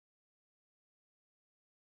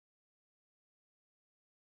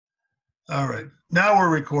All right. Now we're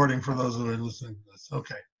recording for those who are listening to this.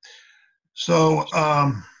 Okay. So,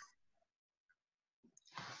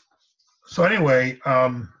 anyway,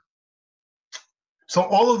 so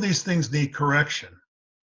all of these things need correction.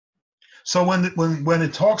 So when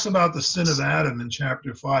it talks about the sin of Adam in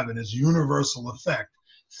chapter 5 and its universal effect,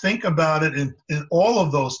 think about it in all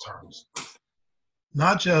of those terms,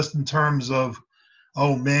 not just in terms of,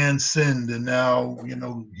 oh, man sinned and now,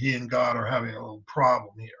 he and God are having a little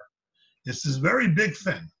problem here. It's this very big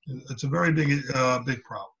thing. It's a very big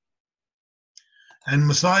problem. And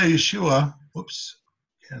Messiah Yeshua, whoops,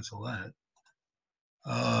 cancel that.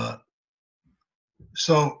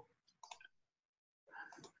 So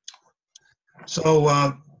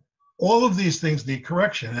all of these things need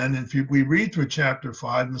correction. And if we read through chapter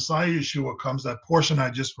 5, Messiah Yeshua comes, that portion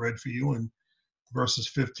I just read for you in verses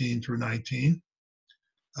 15 through 19,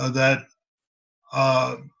 that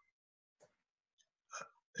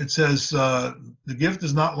it says, the gift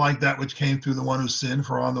is not like that which came through the one who sinned,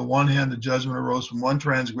 for on the one hand, the judgment arose from one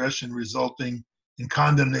transgression resulting in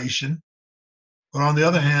condemnation. But on the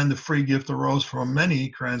other hand, the free gift arose from many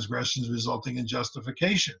transgressions resulting in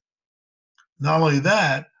justification. Not only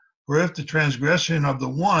that, for if the transgression of the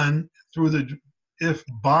one if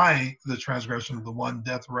by the transgression of the one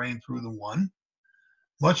death reigned through the one,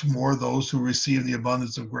 much more those who receive the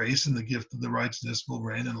abundance of grace and the gift of the righteousness will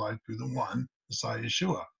reign in life through the one, Messiah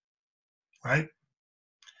Yeshua. Right?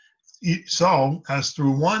 So, as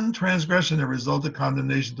through one transgression there resulted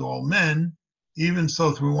condemnation to all men, even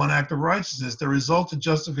so through one act of righteousness there resulted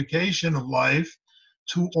justification of life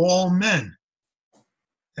to all men.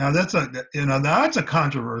 Now that's a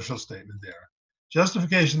controversial statement there.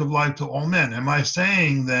 Justification of life to all men. Am I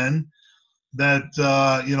saying then that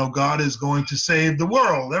God is going to save the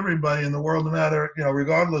world, everybody in the world, no matter,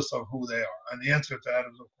 regardless of who they are? And the answer to that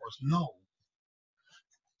is, of course, no.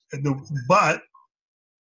 But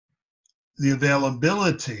the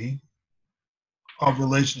availability of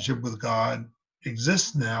relationship with God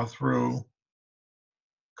exists now through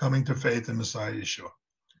coming to faith in Messiah Yeshua.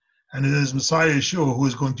 And it is Messiah Yeshua who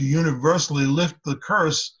is going to universally lift the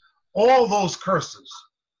curse, all those curses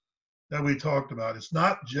that we talked about. It's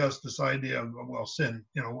not just this idea of, sin,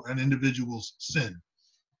 an individual's sin,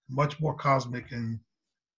 much more cosmic in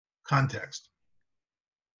context.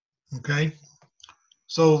 Okay?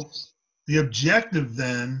 So the objective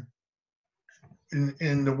then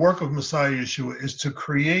in the work of Messiah Yeshua is to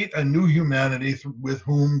create a new humanity with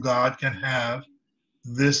whom God can have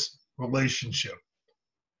this relationship.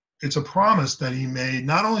 It's a promise that he made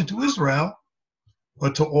not only to Israel,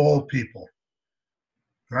 but to all people,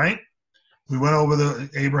 right? We went over the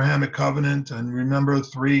Abrahamic covenant, and remember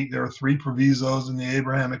there are three provisos in the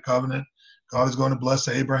Abrahamic covenant. God is going to bless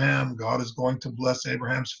Abraham, God is going to bless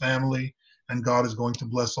Abraham's family, and God is going to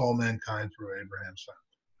bless all mankind through Abraham's family.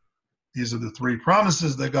 These are the three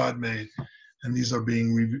promises that God made, and these are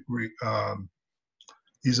being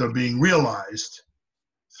realized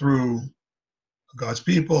through God's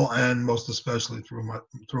people, and most especially through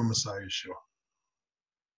Messiah Yeshua.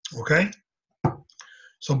 Okay?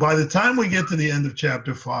 So by the time we get to the end of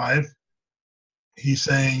chapter 5, he's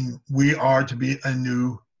saying we are to be a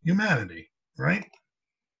new humanity, right?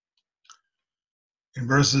 In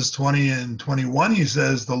verses 20 and 21, he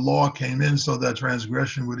says, the law came in so that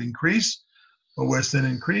transgression would increase, but where sin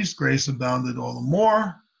increased, grace abounded all the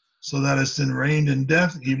more, so that as sin reigned in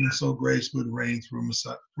death, even so grace would reign through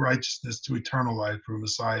righteousness to eternal life through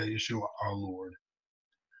Messiah Yeshua our Lord.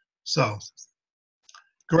 So,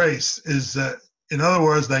 grace is, in other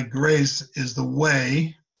words, that grace is the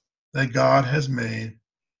way that God has made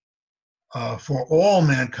for all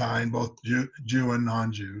mankind, both Jew and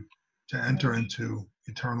non-Jew, to enter into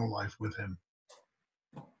eternal life with him.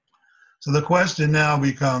 So the question now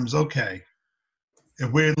becomes, okay,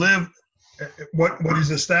 if we live, what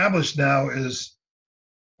is established now is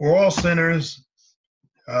we're all sinners.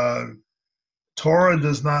 Torah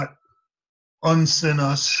does not unsin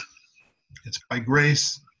us. It's by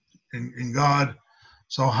grace in God.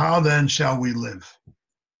 So how then shall we live?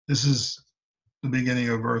 This is the beginning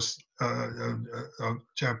of of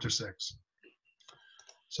chapter 6.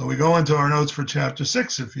 So we go into our notes for chapter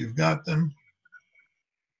 6, if you've got them.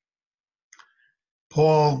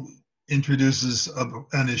 Paul introduces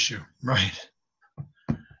an issue, right?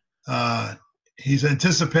 He's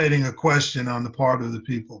anticipating a question on the part of the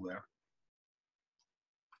people there,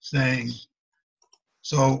 saying,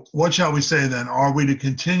 so what shall we say then? Are we to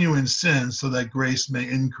continue in sin so that grace may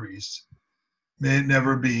increase? May it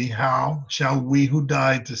never be. How shall we who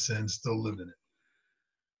died to sin still live in it?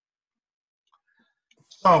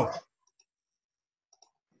 So,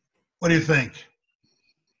 what do you think?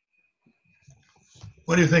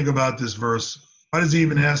 What do you think about this verse? Why does he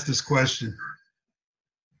even ask this question?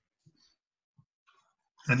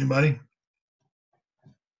 Anybody?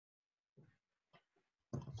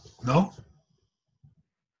 No?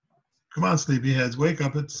 Come on, sleepyheads, wake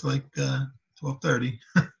up. It's like 12:30.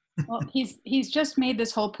 Well, he's just made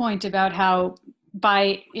this whole point about how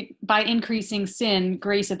by increasing sin,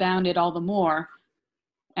 grace abounded all the more,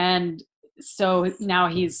 and so now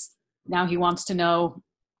he wants to know,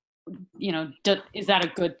 is that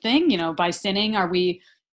a good thing? By sinning, are we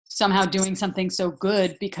somehow doing something so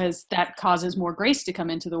good because that causes more grace to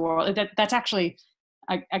come into the world? That's actually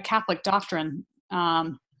a Catholic doctrine.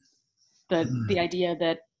 The idea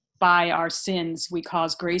that by our sins we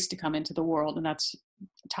cause grace to come into the world, and that's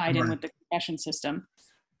tied in with the confession system.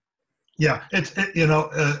 Yeah,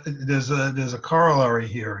 there's a corollary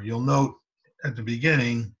here. You'll note at the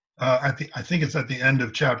beginning, I think it's at the end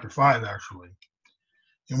of chapter 5 actually,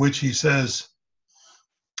 in which he says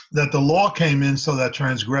that the law came in so that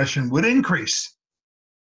transgression would increase.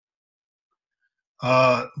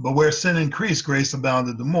 But where sin increased, grace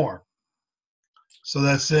abounded the more. So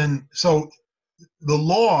the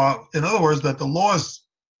law, in other words, that the law's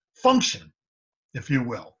function, if you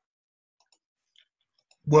will,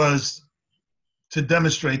 was to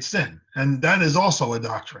demonstrate sin. And that is also a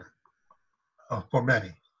doctrine for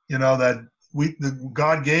many, that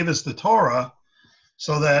God gave us the Torah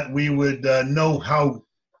so that we would know how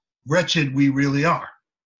wretched we really are.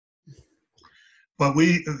 But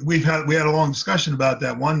we had a long discussion about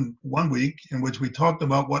that one week in which we talked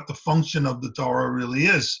about what the function of the Torah really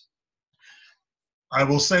is. I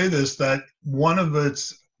will say this, that one of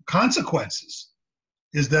its consequences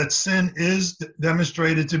is that sin is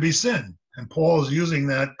demonstrated to be sin. And Paul is using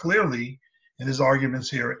that clearly in his arguments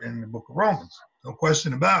here in the book of Romans. No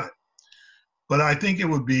question about it. But I think it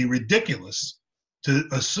would be ridiculous to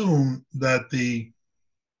assume that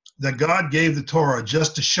God gave the Torah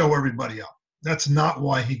just to show everybody up. That's not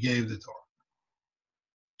why he gave the Torah.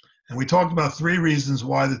 And we talked about 3 reasons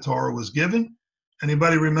why the Torah was given.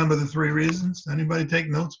 Anybody remember the 3 reasons? Anybody take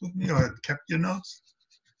notes with me or kept your notes?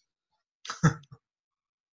 I'm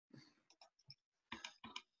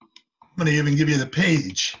going to even give you the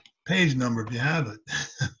page number if you have it.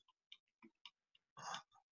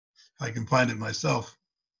 I can find it myself.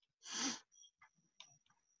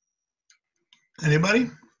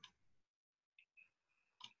 Anybody?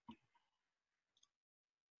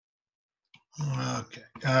 Okay.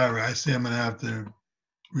 All right. I see I'm going to have to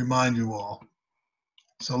remind you all.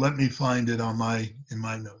 So let me find it in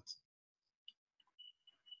my notes.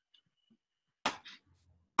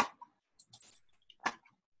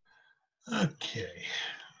 Okay.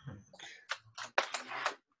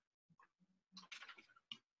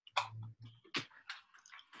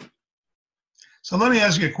 So let me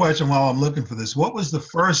ask you a question while I'm looking for this. What were the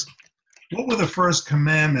first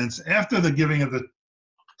commandments after the giving of the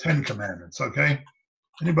 10 commandments? Okay.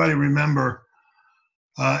 Anybody remember?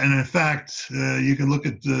 And in fact, you can look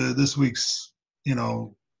at this week's,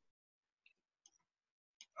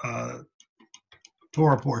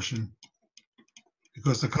 Torah portion,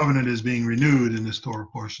 because the covenant is being renewed in this Torah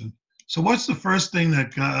portion. So what's the first thing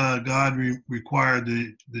that God required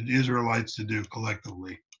the Israelites to do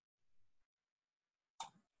collectively?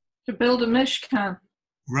 To build a Mishkan.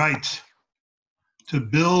 Right. To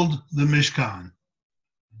build the Mishkan.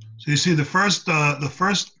 So you see, the first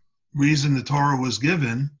reason the Torah was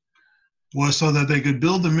given was so that they could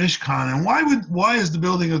build the Mishkan. And why is the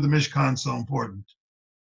building of the Mishkan so important?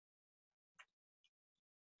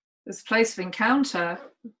 It's a place of encounter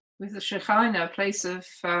with the Shekinah, a place of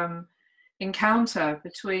encounter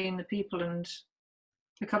between the people and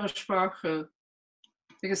HaKadosh Baruch Hu.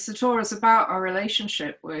 Because the Torah is about our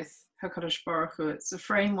relationship with HaKadosh Baruch Hu. It's a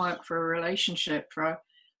framework for a relationship, for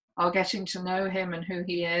our getting to know him and who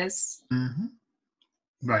he is. Mm-hmm.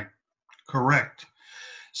 Right. Correct.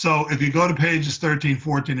 So if you go to pages 13,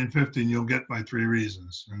 14, and 15, you'll get my 3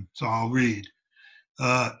 reasons. And so I'll read.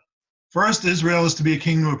 First, Israel is to be a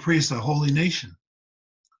kingdom of priests, a holy nation.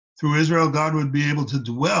 Through Israel, God would be able to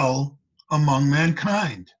dwell among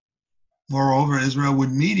mankind. Moreover, Israel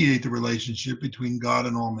would mediate the relationship between God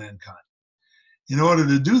and all mankind. In order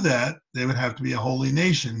to do that, they would have to be a holy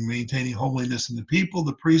nation, maintaining holiness in the people,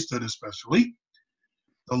 the priesthood especially,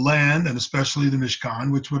 the land, and especially the Mishkan,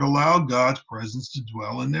 which would allow God's presence to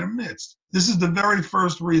dwell in their midst. This is the very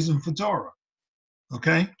first reason for Torah.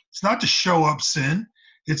 Okay? It's not to show up sin.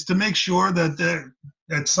 It's to make sure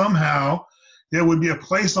that somehow there would be a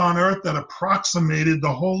place on earth that approximated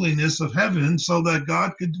the holiness of heaven so that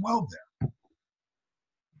God could dwell there.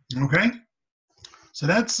 Okay? So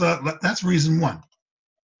that's reason 1.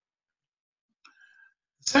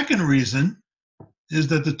 Second reason is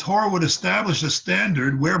that the Torah would establish a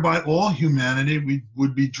standard whereby all humanity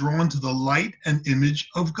would be drawn to the light and image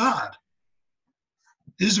of God.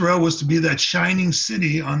 Israel was to be that shining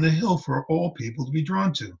city on the hill for all people to be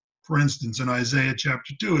drawn to. For instance, in Isaiah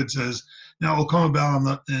chapter 2, it says, now it will come about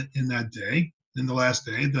in that day, in the last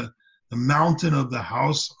day, the mountain of the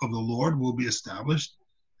house of the Lord will be established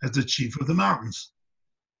as the chief of the mountains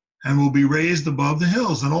and will be raised above the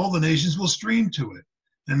hills, and all the nations will stream to it.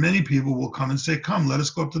 And many people will come and say, come, let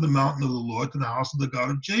us go up to the mountain of the Lord, to the house of the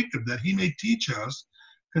God of Jacob, that he may teach us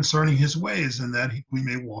concerning his ways, and that we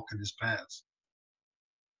may walk in his paths.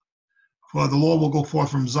 For the Lord will go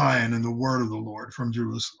forth from Zion, and the word of the Lord from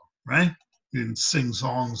Jerusalem, right? You can sing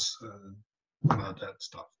songs about that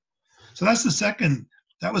stuff. So that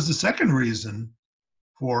was the second reason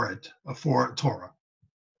for it, for Torah.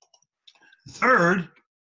 Third,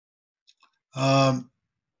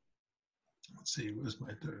 let's see, where's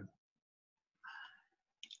my third?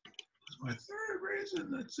 My third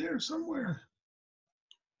reason, that's there somewhere.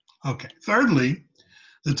 Okay, thirdly,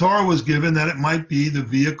 the Torah was given that it might be the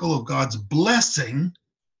vehicle of God's blessing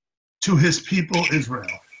to his people Israel.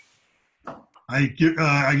 I give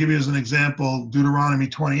you as an example Deuteronomy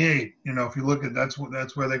 28. You know, if you look at that's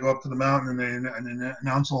where they go up to the mountain and they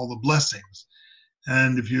announce all the blessings.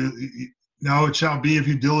 And now it shall be, if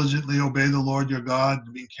you diligently obey the Lord your God,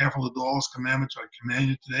 being careful to do all his commandments I command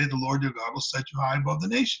you today, the Lord your God will set you high above the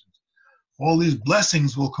nations. All these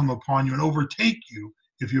blessings will come upon you and overtake you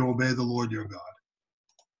if you obey the Lord your God.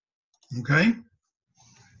 Okay?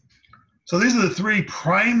 So these are the three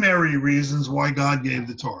primary reasons why God gave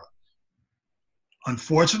the Torah.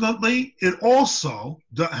 Unfortunately, it also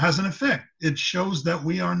has an effect. It shows that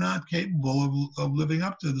we are not capable of living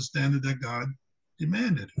up to the standard that God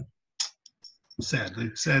demanded.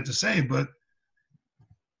 Sadly, sad to say, but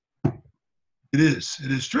it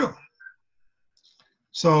is true.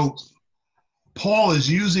 So Paul is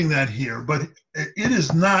using that here, but it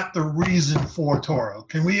is not the reason for Torah.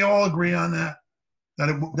 Can we all agree on that?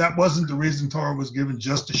 That wasn't the reason Torah was given,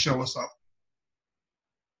 just to show us up.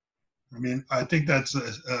 I mean, I think that's a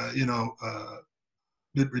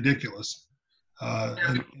bit ridiculous.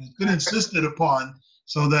 And it's been insisted upon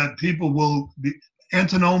so that people will be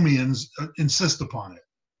antinomians insist upon it.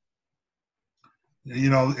 You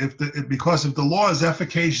know, because if the law is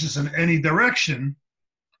efficacious in any direction,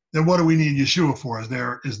 then what do we need Yeshua for? Is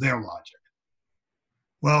their logic?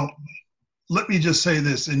 Well, let me just say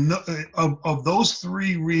this: of those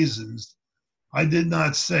three reasons, I did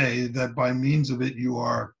not say that by means of it you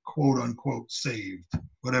are quote unquote saved,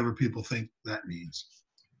 whatever people think that means.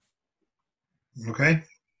 Okay?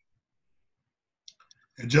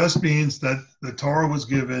 It just means that the Torah was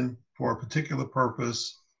given for a particular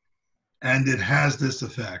purpose, and it has this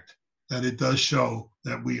effect, that it does show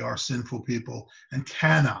that we are sinful people and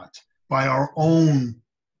cannot, by our own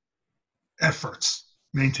efforts,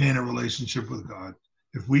 maintain a relationship with God.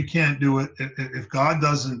 If we can't do it, if God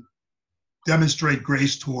doesn't demonstrate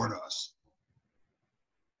grace toward us,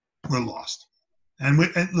 we're lost. And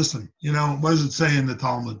listen, you know, what does it say in the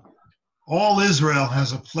Talmud? All Israel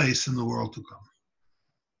has a place in the world to come.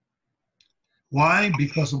 Why?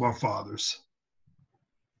 Because of our fathers.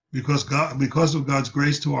 Because of God's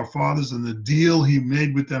grace to our fathers and the deal he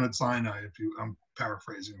made with them at Sinai, I'm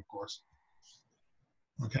paraphrasing, of course.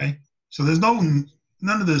 Okay? So there's none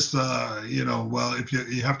of this, well, if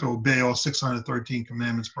you have to obey all 613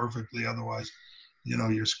 commandments perfectly, otherwise,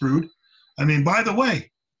 you're screwed. I mean, by the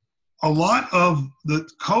way, a lot of the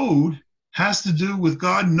code has to do with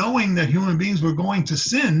God knowing that human beings were going to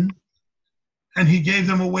sin, and he gave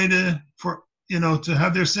them a way to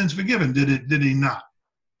have their sins forgiven. Did he not?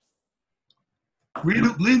 Read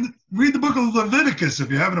the book of Leviticus if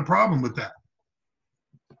you're having a problem with that.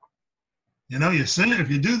 You sin. If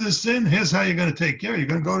you do this sin, here's how you're going to take care. You're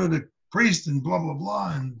going to go to the priest and blah, blah,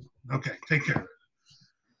 blah, and okay, take care of it.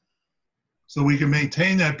 So we can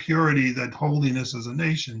maintain that purity, that holiness as a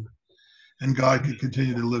nation, and God can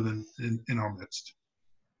continue to live in our midst.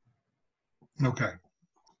 Okay.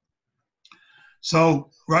 So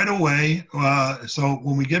right away, so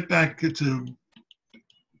when we get back to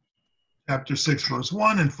chapter 6, verse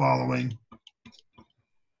 1 and following,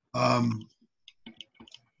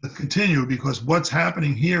 let's continue, because what's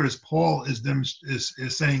happening here is Paul is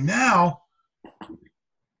saying now,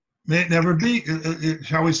 may it never be.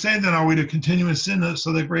 Shall we say then, are we to continue in sin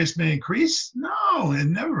so that grace may increase? No,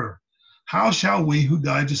 and never. How shall we who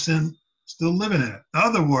died to sin still live in it? In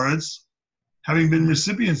other words, having been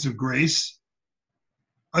recipients of grace,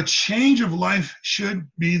 a change of life should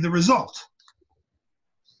be the result.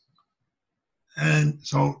 And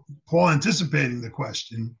so Paul, anticipating the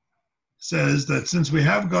question, says that since we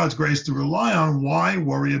have God's grace to rely on, why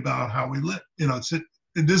worry about how we live?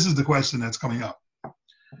 This is the question that's coming up.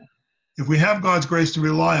 If we have God's grace to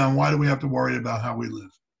rely on, why do we have to worry about how we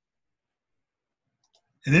live?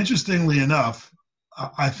 And interestingly enough,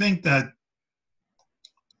 I think that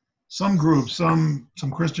some groups, some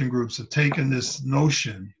Christian groups, have taken this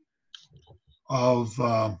notion of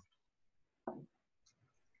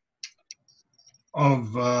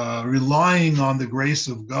relying on the grace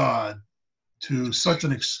of God to such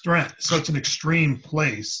an extreme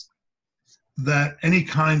place that any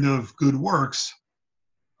kind of good works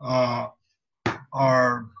are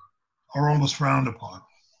almost frowned upon.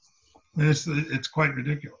 And it's quite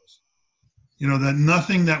ridiculous. That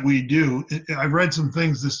nothing that we do. I've read some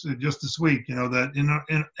things just this week. That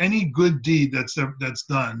in any good deed that's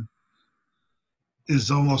done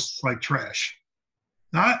is almost like trash.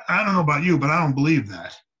 Now I don't know about you, but I don't believe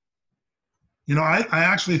that. I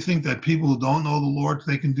actually think that people who don't know the Lord,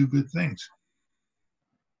 they can do good things.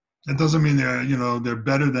 That doesn't mean they're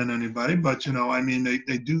better than anybody, but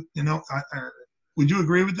they do. Would you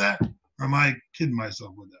agree with that, or am I kidding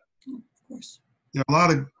myself with that? Of course. There are a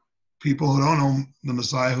lot of people who don't know the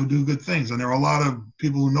Messiah who do good things, and there are a lot of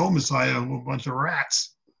people who know Messiah who are a bunch of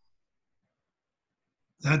rats.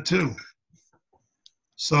 That too.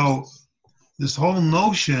 So this whole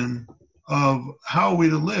notion of how are we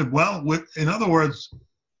to live? Well, in other words,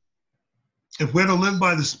 if we're to live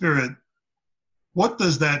by the Spirit, what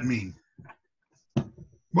does that mean?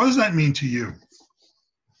 What does that mean to you?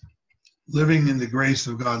 Living in the grace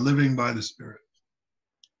of God, living by the Spirit.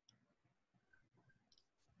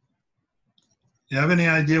 You have any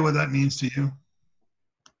idea what that means to you?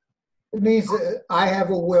 It means that I have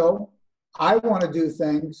a will. I want to do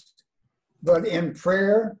things, but in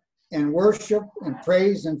prayer and worship and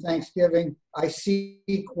praise and thanksgiving, I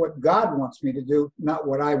seek what God wants me to do, not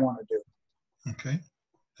what I want to do. Okay.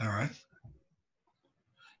 All right.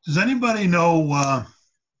 Does anybody know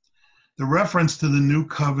the reference to the new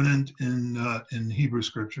covenant in Hebrew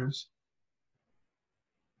scriptures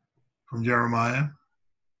from Jeremiah?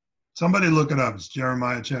 Somebody look it up. It's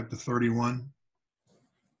Jeremiah chapter 31.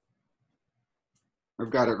 I've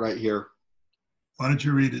got it right here. Why don't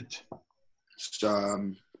you read it? It's,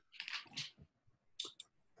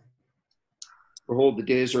 behold, the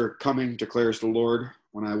days are coming, declares the Lord,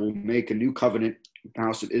 when I will make a new covenant with the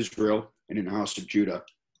house of Israel and in the house of Judah.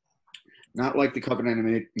 Not like the covenant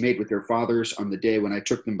I made with their fathers on the day when I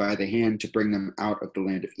took them by the hand to bring them out of the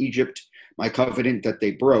land of Egypt, my covenant that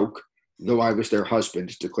they broke, though I was their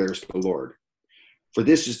husband, declares the Lord. For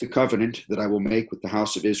this is the covenant that I will make with the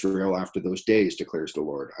house of Israel after those days, declares the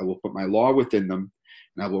Lord. I will put my law within them,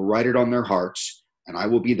 and I will write it on their hearts, and I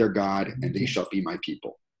will be their God, and they shall be my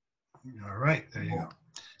people. All right, there you go.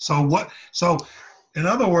 So in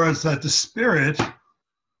other words, that the Spirit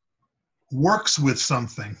works with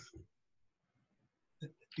something.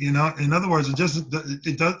 In other words, it does.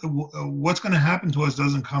 What's going to happen to us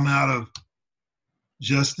doesn't come out of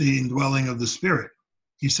just the indwelling of the Spirit.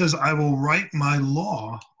 He says, I will write my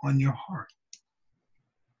law on your heart.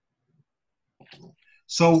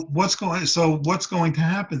 So what's going to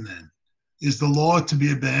happen then? Is the law to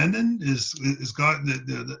be abandoned? Is God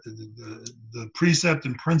the precept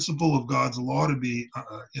and principle of God's law to be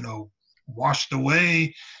washed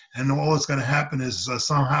away, and all that's going to happen is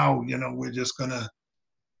somehow we're just going to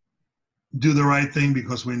do the right thing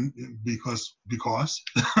because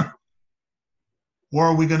or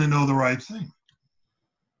are we going to know the right thing?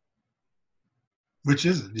 Which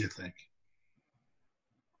is it, do you think?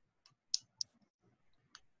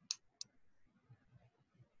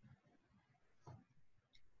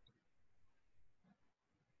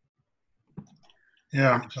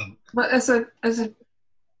 Yeah. But as a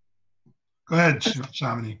Go ahead,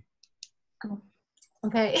 Shamini.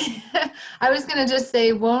 Okay. I was gonna just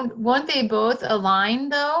say, won't they both align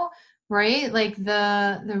though, right? Like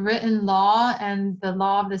the written law and the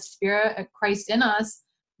law of the Spirit of Christ in us,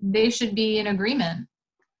 they should be in agreement.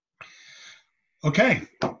 Okay.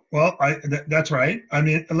 Well, that's right. I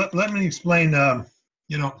mean, let me explain. I'll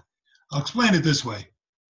explain it this way.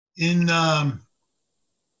 In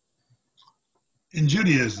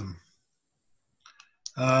Judaism,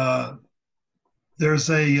 there's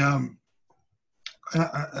a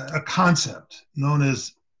concept known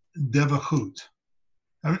as devachut.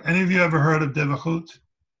 Have any of you ever heard of devachut?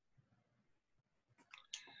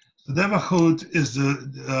 The devachut is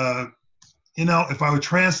if I were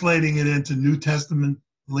translating it into New Testament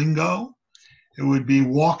lingo, it would be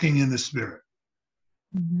walking in the Spirit.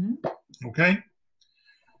 Mm-hmm. Okay?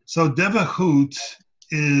 So devachut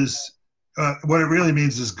is what it really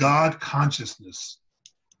means is God consciousness.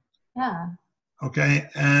 Yeah. Okay,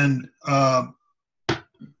 and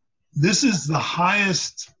this is the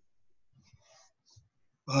highest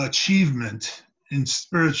achievement in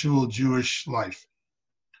spiritual Jewish life,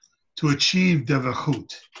 to achieve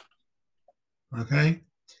devachut. Okay,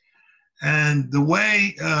 and the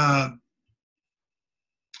way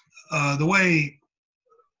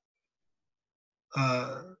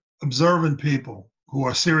observant people who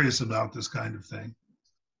are serious about this kind of thing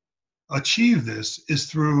achieve this is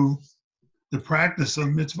through the practice of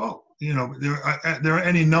mitzvot. You know, there are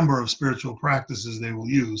any number of spiritual practices they will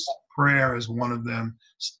use. Prayer is one of them.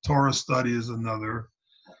 Torah study is another.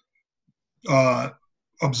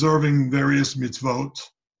 Observing various mitzvot.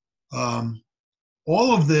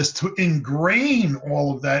 All of this to ingrain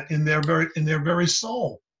all of that in their very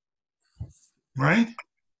soul, right?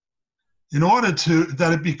 In order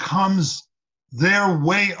that it becomes their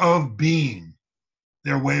way of being.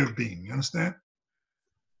 Their way of being. You understand?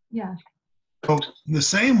 Yeah. So in the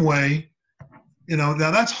same way, you know,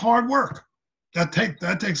 now that's hard work. That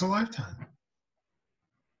takes a lifetime.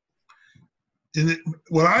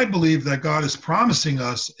 What I believe that God is promising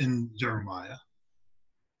us in Jeremiah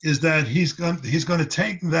is that He's going to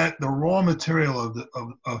take the raw material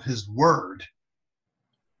of His word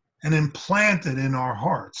and implant it in our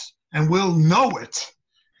hearts, and we'll know it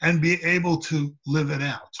and be able to live it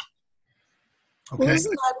out. Okay? Well,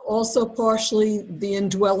 isn't that also partially the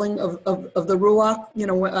indwelling of the Ruach? You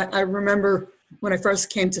know, I remember when I first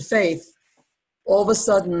came to faith, all of a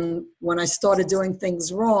sudden, when I started doing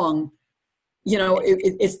things wrong, you know,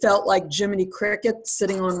 it felt like Jiminy Cricket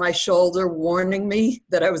sitting on my shoulder warning me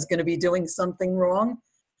that I was going to be doing something wrong.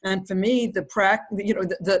 And for me, the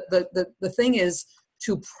thing is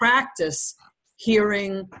to practice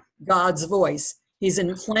hearing God's voice. He's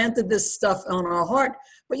implanted this stuff on our heart,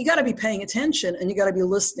 but you got to be paying attention and you got to be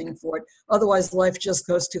listening for it. Otherwise, life just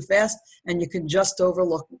goes too fast and you can just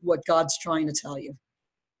overlook what God's trying to tell you.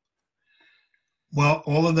 Well,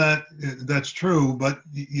 all of that's true, but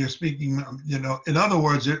you're speaking, you know, in other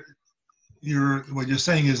words, what you're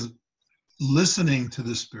saying is listening to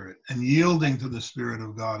the Spirit and yielding to the Spirit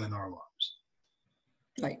of God in our lives.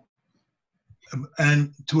 Right.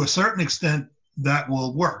 And to a certain extent, that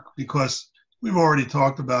will work, because we've already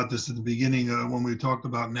talked about this at the beginning when we talked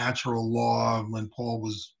about natural law, when Paul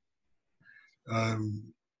was,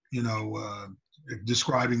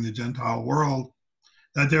 describing the Gentile world,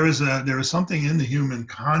 that there is something in the human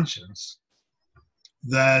conscience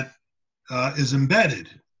that is embedded.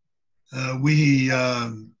 We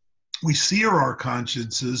sear our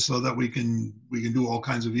consciences so that we can do all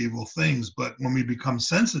kinds of evil things, but when we become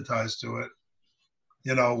sensitized to it,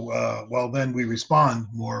 you know, well, then we respond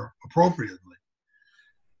more appropriately.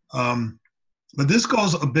 But this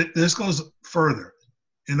goes further.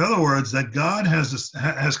 In other words, that God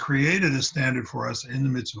has created a standard for us in the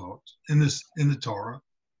mitzvot, in the Torah,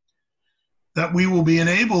 that we will be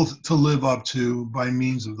enabled to live up to by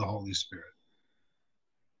means of the Holy Spirit.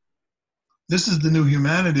 This is the new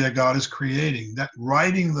humanity that God is creating. That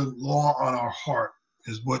writing the law on our heart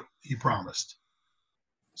is what He promised.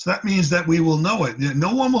 So that means that we will know it.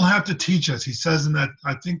 No one will have to teach us. He says in that,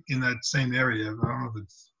 I think in that same area, I don't know if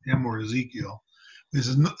it's him or Ezekiel, he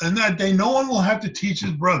says, in that day, no one will have to teach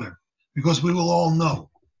his brother, because we will all know.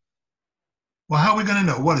 Well, how are we going to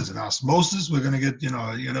know? What is it? Osmosis? We're going to get,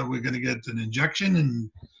 we're going to get an injection,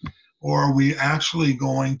 or are we actually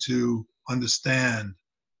going to understand,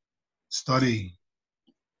 study,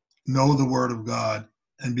 know the Word of God,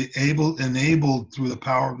 and be enabled through the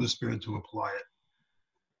power of the Spirit to apply it,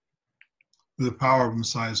 through the power of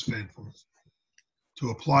Messiah's faithfulness,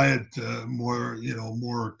 to apply it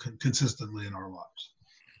more consistently in our lives.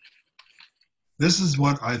 This is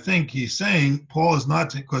what I think he's saying. Paul is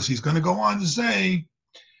not, because he's going to go on to say,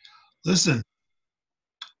 listen,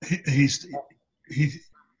 he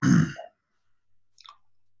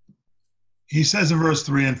says in verse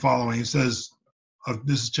 3 and following, he says,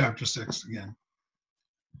 this is chapter 6 again.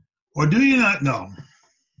 Or do you know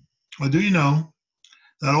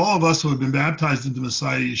that all of us who have been baptized into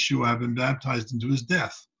Messiah Yeshua have been baptized into his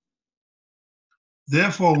death?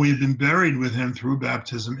 Therefore, we have been buried with him through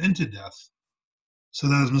baptism into death, so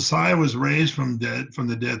that as Messiah was raised from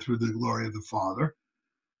the dead through the glory of the Father,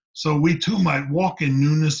 so we too might walk in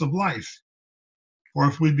newness of life. For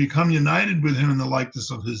if we become united with him in the likeness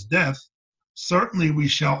of his death, certainly we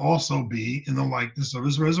shall also be in the likeness of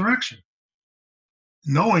his resurrection.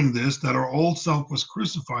 Knowing this, that our old self was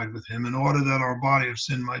crucified with him in order that our body of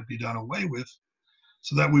sin might be done away with,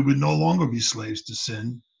 so that we would no longer be slaves to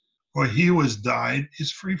sin, for he who has died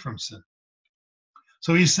is free from sin.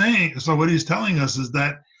 So he's saying, so what he's telling us is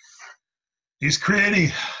that he's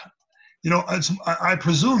creating, I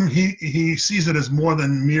presume he sees it as more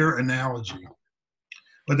than mere analogy,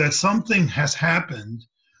 but that something has happened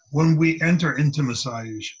when we enter into Messiah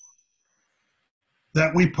Yeshua,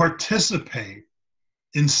 that we participate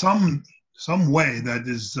in some way that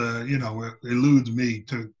is, eludes me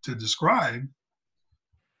to describe.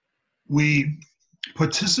 We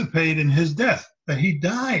participate in his death, that he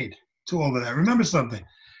died to all of that. Remember something,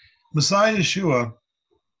 Messiah Yeshua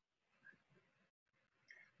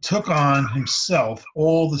took on himself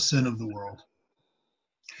all the sin of the world.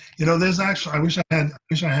 There's actually, I wish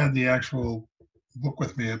I had the actual book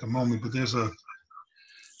with me at the moment, but there's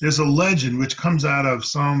a legend which comes out of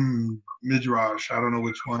some midrash, I don't know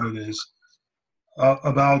which one it is,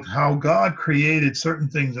 about how God created certain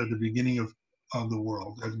things at the beginning of the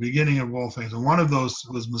world, at the beginning of all things, and one of those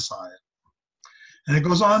was Messiah. And it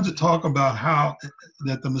goes on to talk about how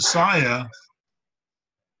that the Messiah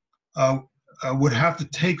would have to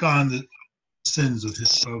take on the sins of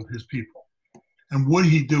his people. And would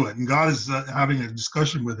he do it? And God is having a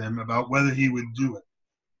discussion with him about whether he would do it.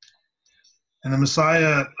 And the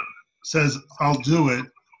Messiah says, I'll do it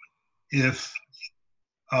if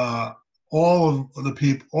all of the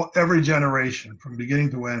people, every generation from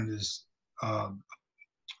beginning to end is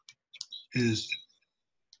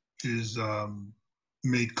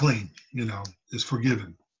made clean, is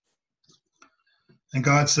forgiven. And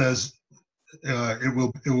God says it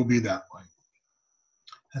will be that way.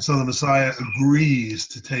 And so the Messiah agrees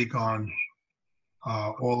to take on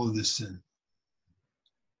all of this sin.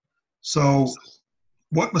 So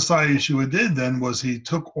what Messiah Yeshua did then was he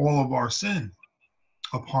took all of our sin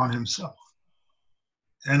upon himself.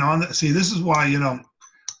 And this is why,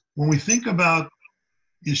 when we think about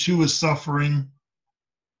Yeshua's suffering,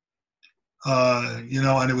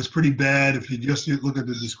 and it was pretty bad if you just look at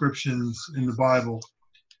the descriptions in the Bible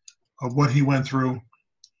of what he went through,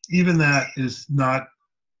 even that it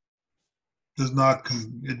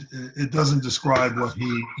doesn't describe what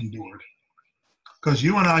he endured. Because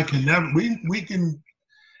you and I can never,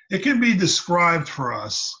 it can be described for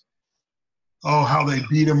us, how they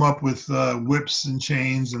beat him up with whips and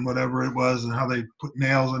chains and whatever it was, and how they put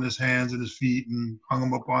nails in his hands and his feet and hung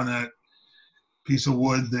him up on that piece of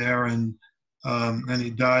wood there, and he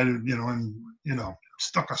died, and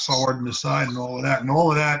stuck a sword in his side and all of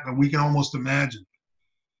that, and we can almost imagine.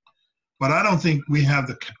 But I don't think we have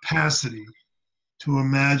the capacity to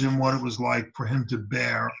imagine what it was like for him to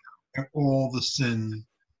bear all the sin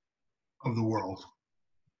of the world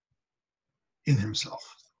in himself.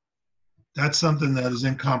 That's something that is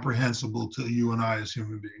incomprehensible to you and I as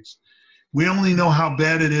human beings. We only know how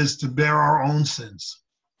bad it is to bear our own sins.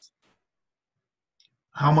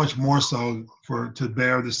 How much more so to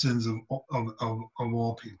bear the sins of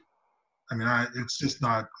all people. I mean, it's just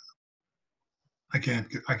not. I can't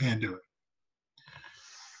do it.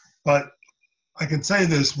 But I can say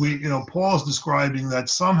this: Paul's describing that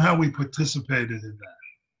somehow we participated in that.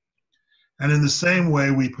 And in the same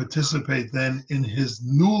way, we participate then in his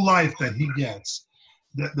new life that he gets,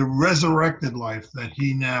 the resurrected life that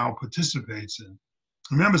he now participates in.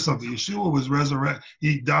 Remember something, Yeshua was resurrected.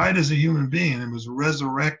 He died as a human being and was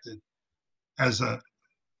resurrected as a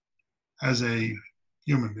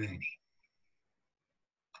human being.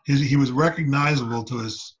 He was recognizable to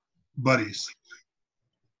his buddies.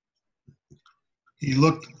 He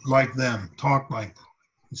looked like them, talked like them,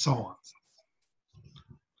 and so on.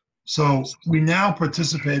 So we now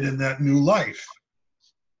participate in that new life.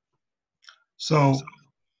 So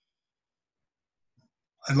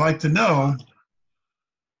I'd like to know,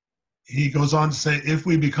 he goes on to say, if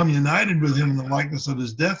we become united with him in the likeness of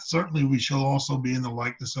his death, certainly we shall also be in the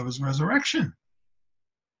likeness of his resurrection.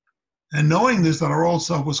 And knowing this, that our old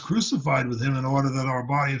self was crucified with him in order that our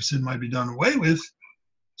body of sin might be done away with,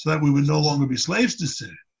 so that we would no longer be slaves to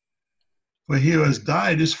sin. For he who has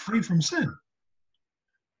died is free from sin.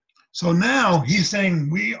 So now he's saying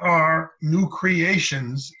we are new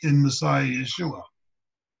creations in Messiah Yeshua.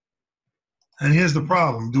 And here's the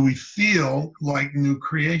problem. Do we feel like new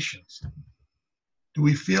creations? Do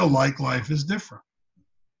we feel like life is different?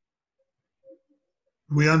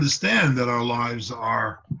 We understand that our lives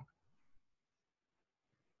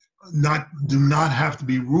do not have to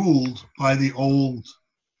be ruled by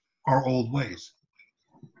our old ways.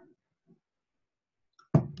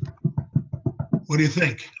 What do you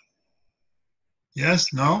think?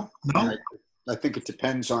 Yes? No? I think it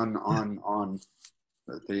depends on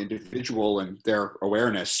the individual and their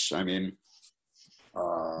awareness. I mean,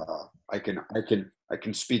 I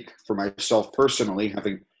can speak for myself personally,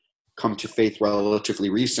 having come to faith relatively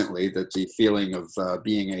recently, that the feeling of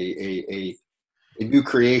being a new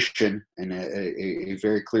creation and a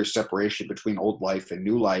very clear separation between old life and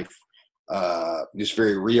new life is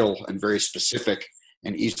very real and very specific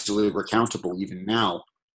and easily recountable even now.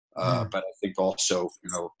 But I think also,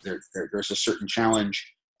 there's a certain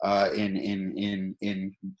challenge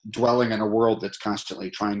in dwelling in a world that's constantly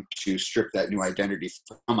trying to strip that new identity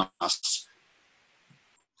from us.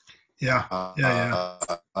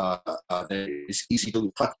 It's easy to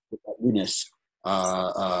lose touch with that newness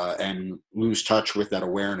and lose touch with that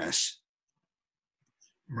awareness.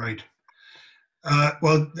 Right.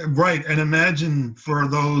 Right. And imagine for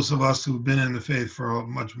those of us who've been in the faith for a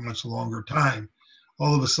much, much longer time,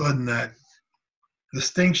 all of a sudden that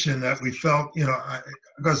distinction that we felt,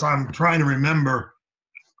 because I'm trying to remember,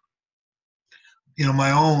 my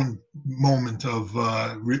own moment of,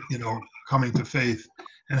 coming to faith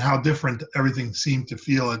and how different everything seemed to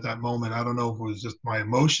feel at that moment. I don't know if it was just my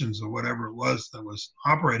emotions or whatever it was that was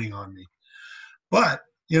operating on me. But,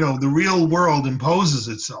 the real world imposes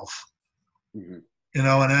itself. Mm-hmm.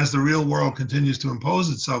 And as the real world continues to impose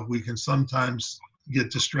itself, we can sometimes get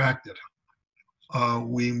distracted.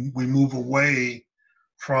 We move away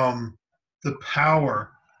from the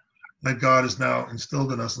power that God has now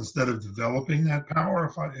instilled in us instead of developing that power.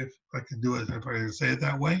 If I could do it, if I could say it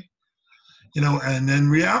that way, and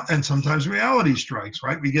then and sometimes reality strikes,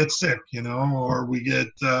 right? We get sick, or we get,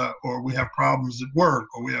 or we have problems at work,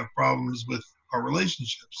 or we have problems with our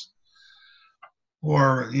relationships,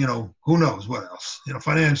 or, who knows what else,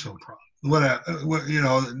 financial problems,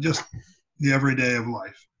 whatever, just the everyday of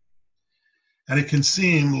life. And it can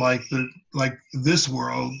seem like this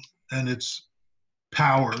world and its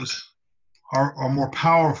powers are more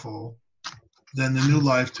powerful than the new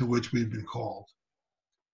life to which we've been called.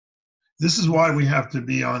 This is why we have to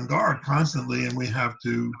be on guard constantly, and we have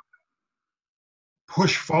to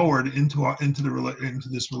push forward into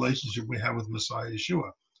this relationship we have with Messiah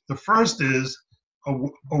Yeshua. The first is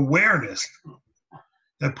awareness,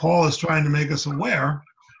 that Paul is trying to make us aware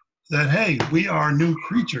that, hey, we are new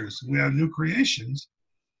creatures, we are new creations,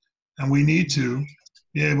 and we need to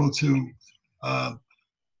be able to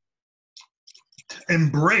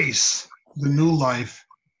embrace the new life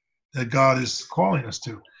that God is calling us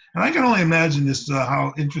to. And I can only imagine this,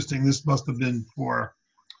 how interesting this must have been for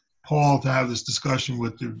Paul to have this discussion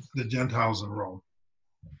with the Gentiles in Rome.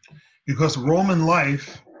 Because Roman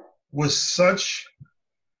life was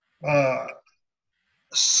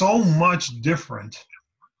so much different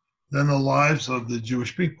than the lives of the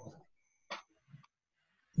Jewish people.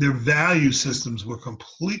 Their value systems were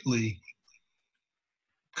completely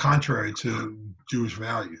contrary to Jewish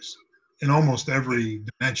values in almost every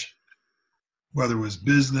dimension, whether it was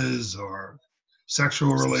business or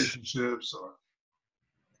sexual relationships or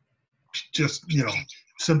just,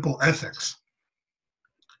 simple ethics,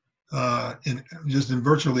 in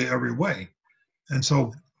virtually every way. And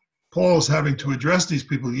so Paul's having to address these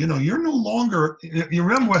people, you're no longer, you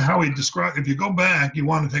remember how he described, if you go back, you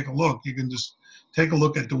want to take a look, you can just take a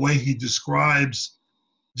look at the way he describes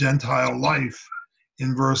Gentile life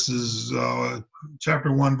in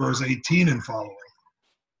chapter 1, verse 18 and following.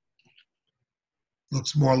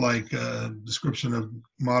 Looks more like a description of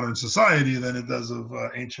modern society than it does of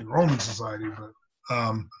ancient Roman society.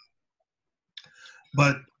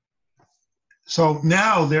 But so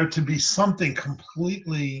now there to be something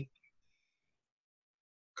completely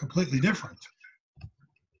different.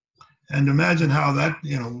 And imagine how that,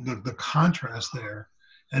 the contrast there.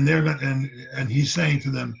 And and he's saying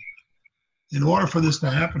to them, in order for this to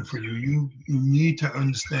happen for you, you need to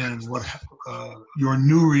understand what your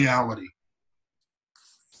new reality.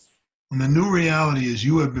 And the new reality is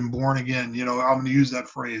you have been born again. I'm going to use that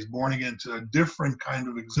phrase, born again, to a different kind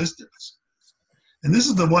of existence. And this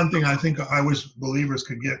is the one thing I think I wish believers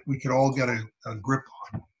we could all get a grip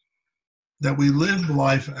on, that we live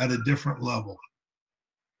life at a different level.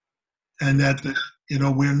 And that,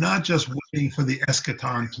 we're not just waiting for the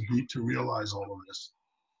eschaton to realize all of this.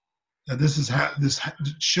 That this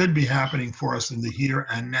should be happening for us in the here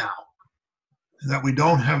and now. And that we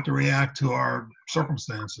don't have to react to our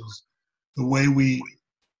circumstances the way the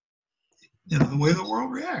way the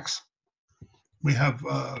world reacts. We have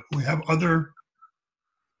other,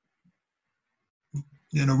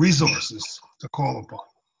 resources to call upon.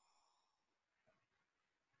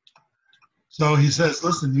 So he says,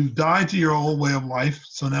 listen, you've died to your old way of life,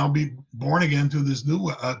 so now be born again to this new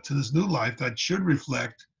life that should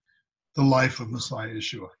reflect the life of Messiah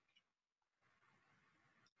Yeshua.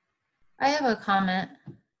 I have a comment.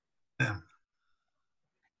 Yeah.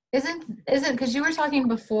 Isn't because you were talking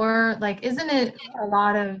before, like, isn't it a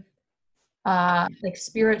lot of like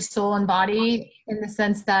spirit, soul, and body, in the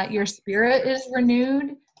sense that your spirit is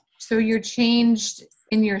renewed. So you're changed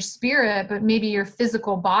in your spirit, but maybe your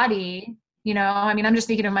physical body, I mean, I'm just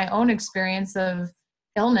thinking of my own experience of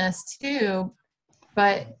illness too,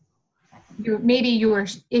 but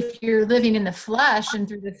if you're living in the flesh and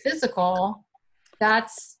through the physical,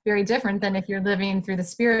 that's very different than if you're living through the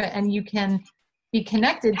spirit, and you can be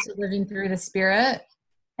connected to living through the spirit,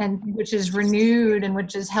 and which is renewed and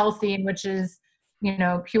which is healthy and which is,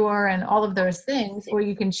 pure and all of those things, or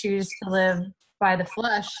you can choose to live by the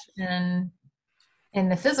flesh and in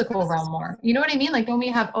the physical realm more. You know what I mean? Like, don't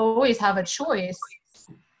we always have a choice,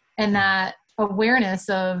 and that awareness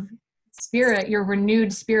of spirit, your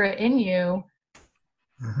renewed spirit in you,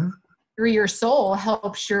 through your soul,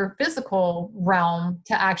 helps your physical realm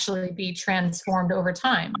to actually be transformed over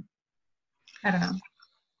time. I don't know.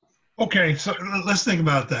 Okay, so let's think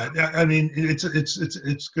about that. I mean,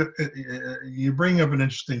 it's good. You bring up an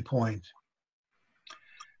interesting point.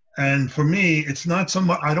 And for me, it's not so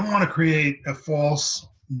much, I don't want to create a false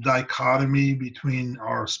dichotomy between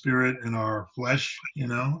our spirit and our flesh,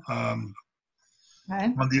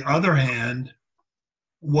 Okay. On the other hand,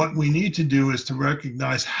 what we need to do is to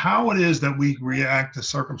recognize how it is that we react to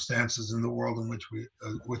circumstances in the world in which we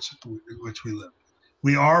live.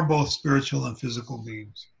 We are both spiritual and physical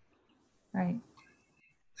beings. Right.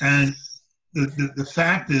 And the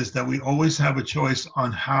fact is that we always have a choice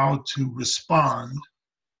on how to respond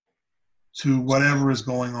to whatever is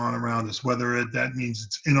going on around us, whether that means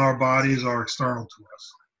it's in our bodies or external to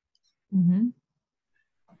us. Mm-hmm.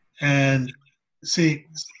 And see,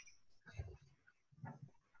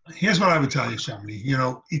 here's what I would tell you, Shamini.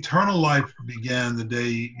 Eternal life began the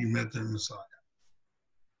day you met the Messiah.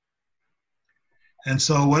 And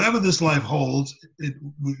so whatever this life holds,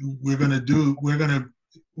 what we're going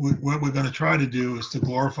to try to do is to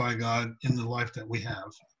glorify God in the life that we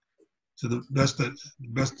have to the best that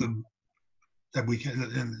we can,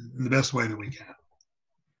 in the best way that we can.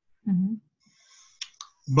 Mm-hmm.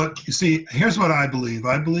 But you see, here's what I believe.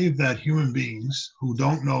 I believe that human beings who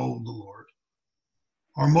don't know the Lord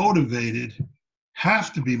are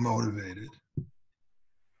have to be motivated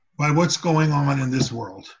by what's going on in this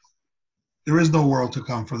world. There is no world to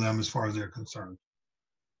come for them as far as they're concerned.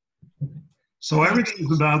 So everything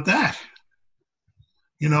is about that.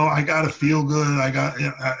 I got to feel good. I got to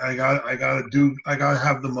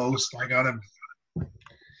have the most.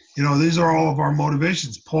 These are all of our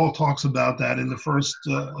motivations. Paul talks about that in the first,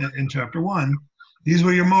 in chapter 1. These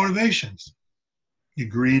were your motivations. You're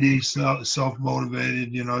greedy,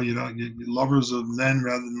 self-motivated, you're lovers of men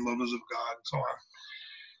rather than lovers of God, and so on.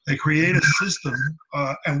 They create a system,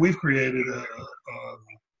 and we've created a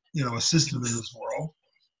system in this world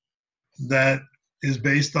that is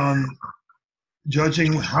based on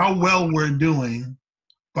judging how well we're doing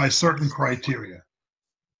by certain criteria.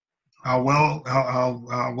 How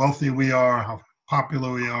wealthy we are, how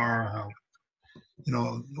popular we are, how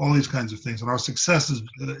all these kinds of things, and our success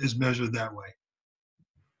is measured that way.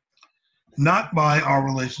 Not by our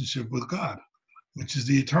relationship with God, which is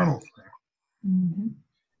the eternal thing. Mm-hmm.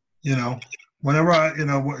 Whenever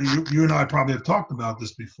you and I probably have talked about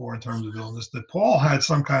this before in terms of illness, that Paul had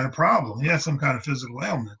some kind of problem. He had some kind of physical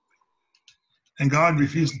ailment, and God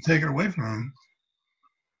refused to take it away from him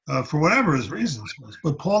for whatever his reasons was.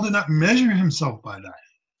 But Paul did not measure himself by that.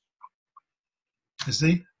 You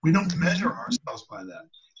see, we don't measure ourselves by that.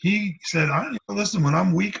 He said, listen, when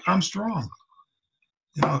I'm weak, I'm strong.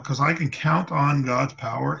 Because I can count on God's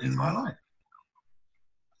power in my life.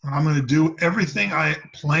 I'm going to do everything I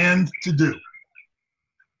planned to do.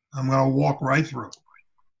 I'm going to walk right through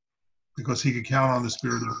because he could count on the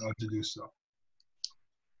Spirit of God to do so.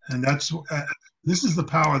 And this is the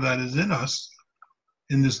power that is in us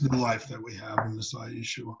in this new life that we have in Messiah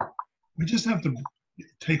Yeshua. We just have to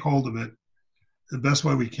take hold of it the best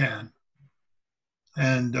way we can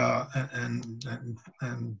and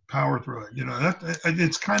power through it.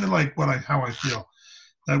 It's kind of like how I feel.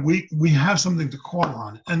 That we have something to call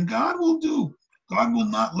on, and God will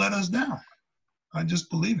not let us down. I just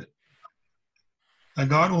believe it. That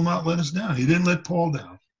God will not let us down. He didn't let Paul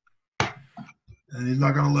down, and he's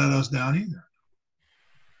not going to let us down either.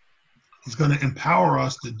 He's going to empower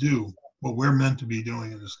us to do what we're meant to be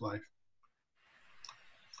doing in this life.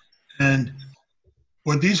 And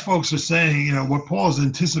what these folks are saying, what Paul is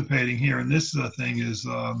anticipating here in this thing is,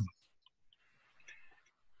 well,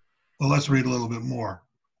 let's read a little bit more.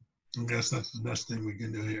 I guess that's the best thing we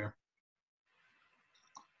can do here.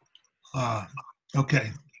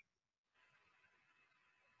 Okay.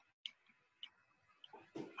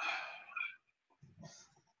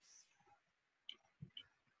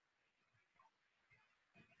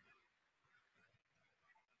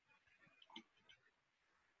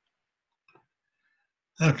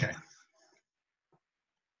 Okay.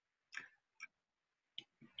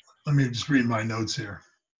 Let me just read my notes here.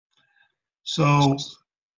 So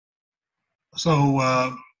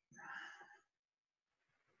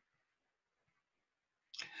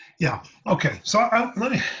yeah. Okay. So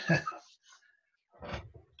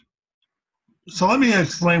let me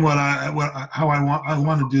explain how I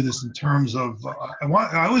want to do this in terms of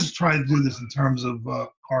I always try to do this in terms of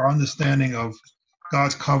our understanding of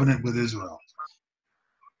God's covenant with Israel.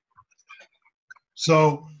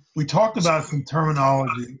 So we talked about some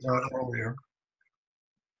terminology earlier,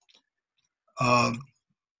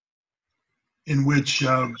 in which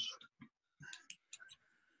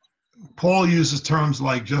Paul uses terms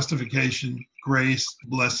like justification, grace,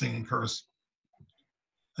 blessing, and curse.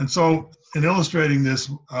 And so in illustrating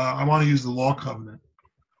this, I want to use the law covenant.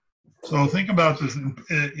 So think about this,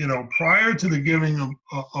 prior to the giving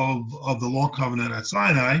of the law covenant at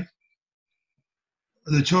Sinai,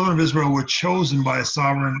 the children of Israel were chosen by a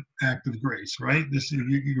sovereign act of grace, right? This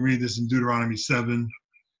you can read this in Deuteronomy 7,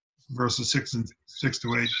 verses 6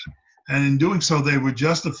 to 8. And in doing so, they were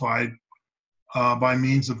justified by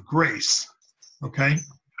means of grace, okay?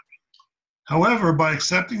 However, by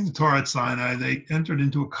accepting the Torah at Sinai, they entered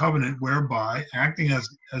into a covenant whereby, acting as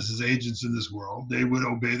his agents in this world, they would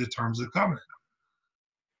obey the terms of the covenant.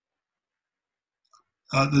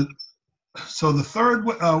 The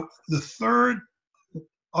third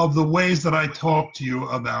of the ways that I talked to you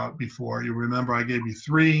about before, you remember I gave you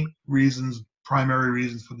 3 reasons, primary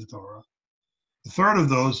reasons for the Torah. The third of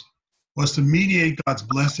those was to mediate God's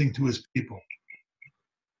blessing to his people.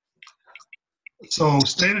 So,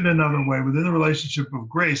 stated another way, within the relationship of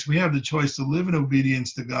grace, we have the choice to live in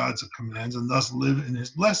obedience to God's commands and thus live in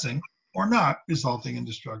his blessing or not, resulting in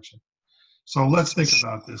destruction. So let's think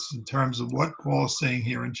about this in terms of what Paul is saying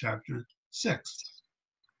here in chapter 6.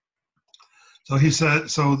 So he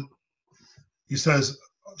says,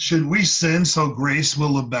 should we sin so grace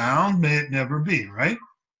will abound? May it never be, right?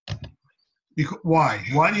 Why?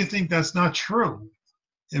 Why do you think that's not true?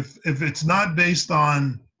 If it's not based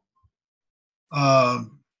on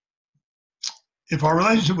if our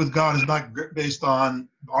relationship with God is not based on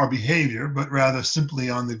our behavior, but rather simply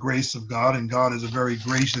on the grace of God, and God is a very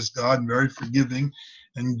gracious God and very forgiving,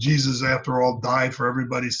 and Jesus, after all, died for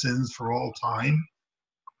everybody's sins for all time,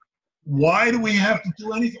 why do we have to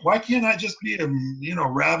do anything? Why can't I just be a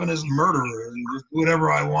ravenous murderer and just do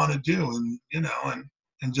whatever I want to do,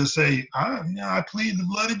 and just say, I plead the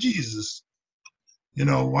blood of Jesus?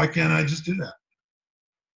 Why can't I just do that?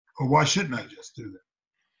 Or why shouldn't I just do that?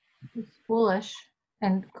 It's foolish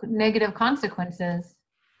and negative consequences.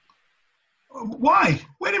 Why?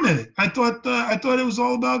 Wait a minute. I thought it was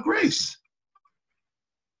all about grace.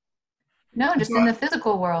 No, just in the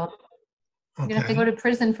physical world. You're going to have to go to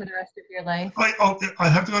prison for the rest of your life. I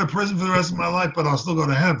have to go to prison for the rest of my life, but I'll still go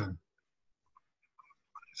to heaven.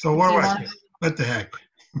 So what do I say? What the heck?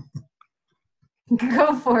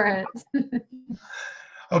 Go for it.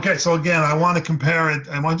 Okay, so again, I want to compare it.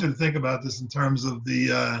 I want you to think about this in terms of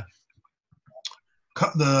the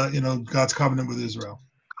God's covenant with Israel.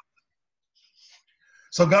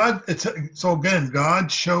 So God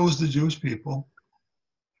chose the Jewish people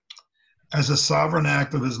as a sovereign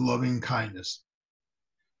act of his loving kindness.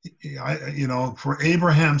 For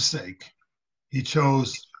Abraham's sake, he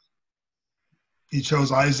chose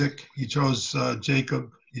Isaac, he chose Jacob,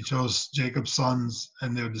 he chose Jacob's sons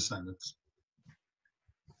and their descendants.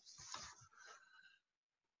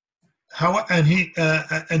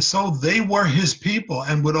 And so they were his people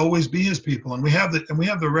and would always be his people. And we have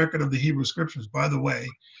the record of the Hebrew scriptures, by the way,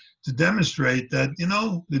 to demonstrate that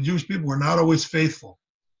the Jewish people were not always faithful.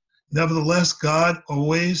 Nevertheless, God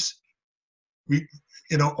always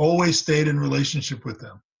stayed in relationship with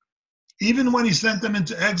them, even when he sent them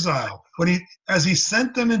into exile. As he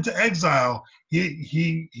sent them into exile,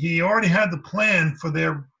 he already had the plan for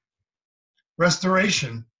their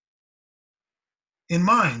restoration in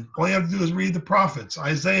mind. All you have to do is read the prophets.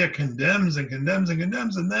 Isaiah condemns and condemns and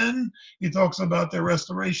condemns, and then he talks about their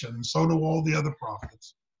restoration, and so do all the other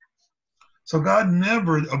prophets. So God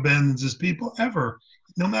never abandons his people, ever,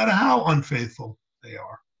 no matter how unfaithful they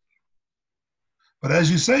are. But as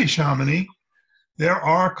you say, Shamini, there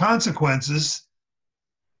are consequences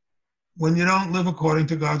when you don't live according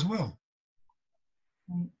to God's will.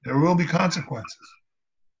 There will be consequences.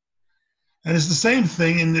 And it's the same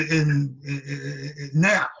thing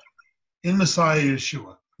now, in Messiah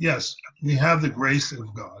Yeshua. Yes, we have the grace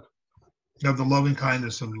of God. We have the loving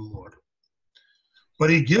kindness of the Lord. But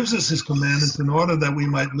he gives us his commandments in order that we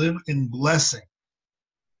might live in blessing.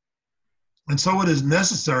 And so it is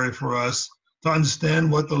necessary for us to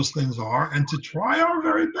understand what those things are and to try our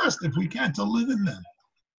very best, if we can, to live in them.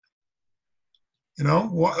 You know,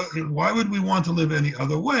 why would we want to live any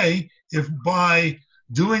other way if by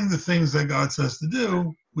doing the things that God says to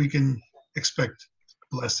do, we can expect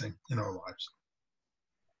blessing in our lives?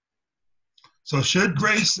 So should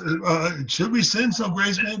we sin so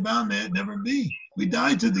grace may abound? May it never be. We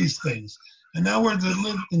died to these things. And now we're to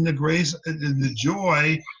live in the grace, in the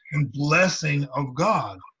joy and blessing of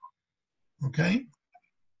God. Okay?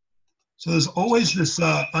 So there's always this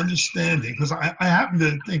understanding, because I happen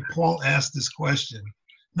to think Paul asked this question,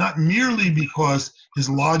 not merely because his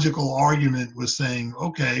logical argument was saying,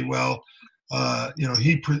 okay, well,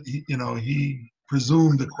 he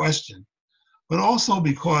presumed the question, but also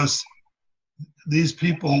because these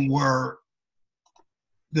people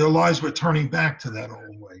their lives were turning back to that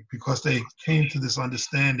old way because they came to this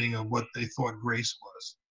understanding of what they thought grace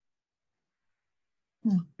was.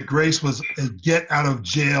 Grace was a get out of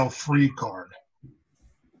jail free card.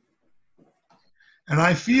 And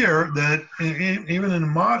I fear that even in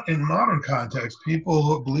modern context,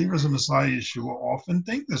 people, believers in Messiah Yeshua, often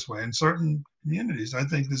think this way. In certain communities, I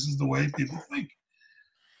think this is the way people think.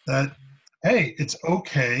 That, hey, it's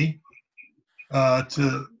okay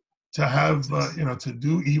to have, to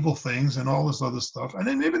do evil things and all this other stuff. And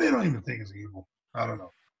then maybe they don't even think it's evil. I don't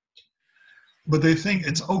know. But they think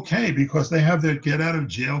it's okay because they have their get out of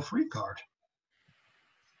jail free card.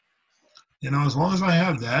 As long as I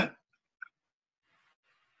have that,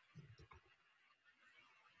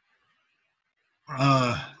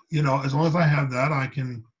 as long as I have that, I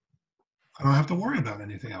don't have to worry about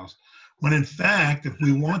anything else. When in fact, if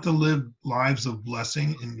we want to live lives of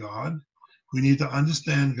blessing in God, we need to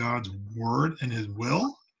understand God's word and his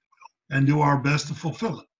will and do our best to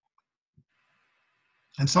fulfill it.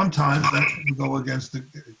 And sometimes that's going to go against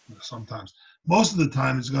most of the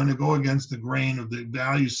time it's going to go against the grain of the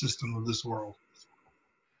value system of this world.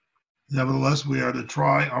 Nevertheless, we are to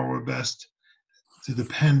try our best to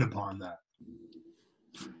depend upon that.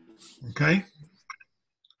 Okay?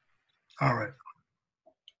 All right.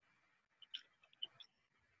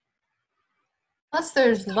 Plus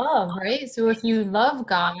there's love, right? So if you love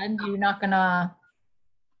God, you're not gonna,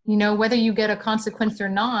 whether you get a consequence or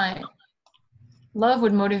not, love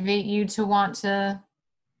would motivate you to want to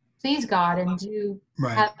please God and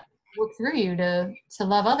work through you to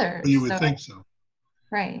love others. You would think so.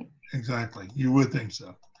 Right. Exactly. You would think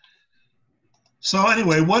so. So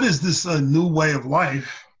anyway, what is this new way of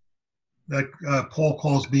life that Paul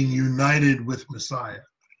calls being united with Messiah?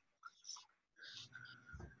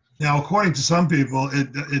 Now, according to some people,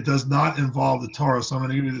 it does not involve the Torah. So I'm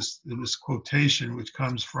going to give you this quotation, which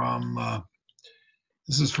comes from,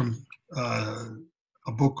 this is from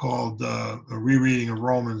a book called A Rereading of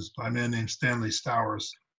Romans by a man named Stanley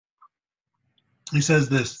Stowers. He says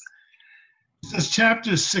this. He says,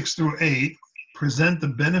 chapters 6 through 8 present the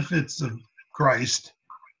benefits of Christ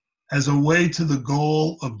as a way to the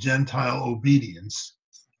goal of Gentile obedience,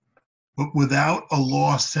 but without a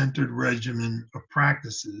law-centered regimen of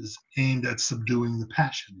practices aimed at subduing the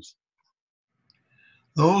passions.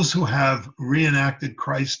 Those who have reenacted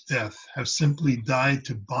Christ's death have simply died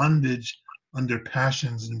to bondage under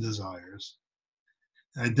passions and desires.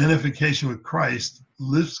 Identification with Christ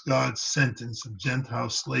lifts God's sentence of Gentile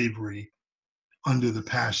slavery under the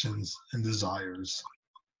passions and desires.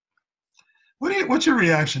 What's your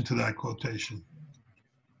reaction to that quotation?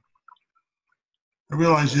 I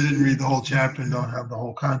realize you didn't read the whole chapter and don't have the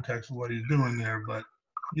whole context of what he's doing there, but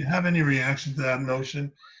do you have any reaction to that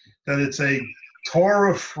notion that it's a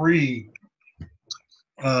Torah-free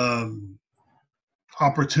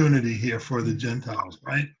opportunity here for the Gentiles,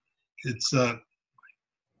 right? It's the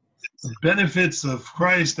benefits of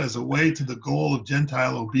Christ as a way to the goal of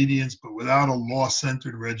Gentile obedience, but without a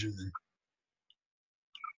law-centered regimen.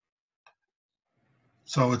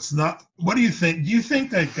 So it's not, what do you think? Do you think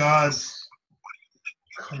that God's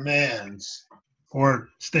commands or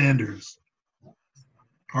standards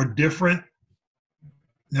are different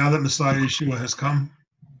now that Messiah Yeshua has come?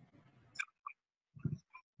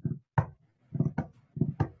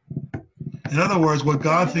 In other words, what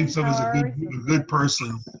God thinks of as a good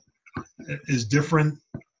person is different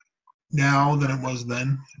now than it was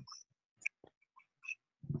then?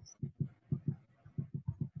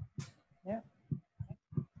 Yeah.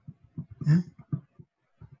 Hmm?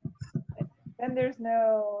 Then there's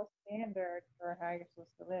no standard for how you're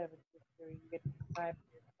supposed to live. It's just you get to decide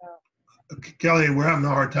for yourself. Okay, Kelly, we're having a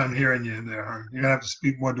hard time hearing you there. Huh? You're going to have to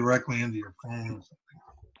speak more directly into your phone.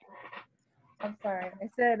 I'm sorry. I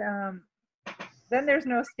said, then there's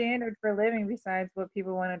no standard for living besides what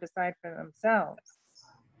people want to decide for themselves.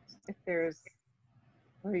 if there's,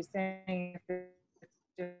 what he's saying, if it's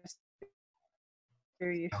just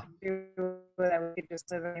you should do that, we could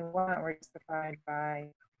just live any we want, we're justified by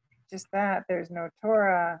just that. There's no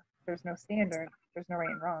Torah, there's no standard, there's no right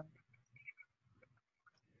and wrong.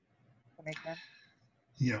 Does that make sense?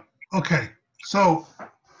 Yeah. Okay. So,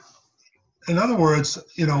 in other words,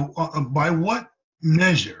 by what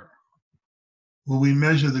measure will we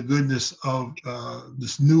measure the goodness of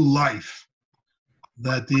this new life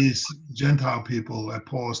that these Gentile people that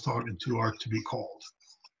Paul is talking to are to be called?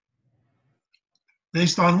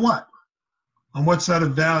 Based on what? On what set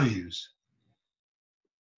of values?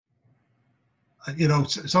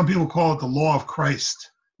 Some people call it the law of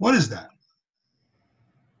Christ. What is that?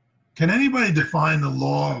 Can anybody define the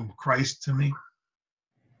law of Christ to me?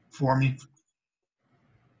 For me?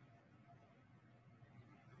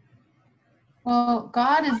 Well,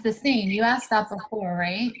 God is the same. You asked that before,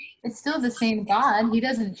 right? It's still the same God. He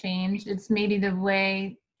doesn't change. It's maybe the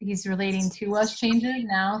way he's relating to us changes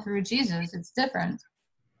now through Jesus. It's different.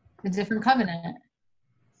 A different covenant.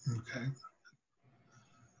 Okay.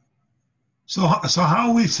 So how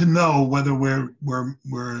are we to know whether we're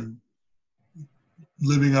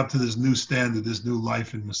living up to this new standard, this new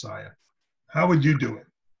life in Messiah? How would you do it?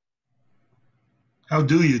 How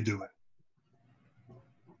do you do it?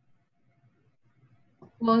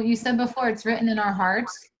 Well, you said before it's written in our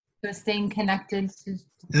hearts, so staying connected to.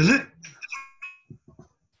 Is it?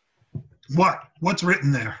 What's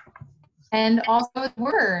written there? And also the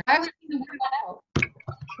word. I would think the word out.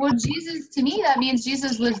 Well, Jesus, to me, that means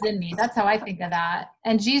Jesus lives in me. That's how I think of that.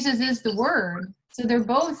 And Jesus is the word. So they're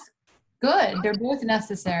both good. They're both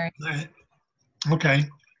necessary. Right. Okay.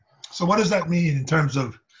 So what does that mean in terms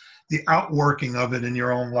of the outworking of it in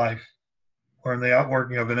your own life or in the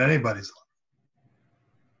outworking of it in anybody's life?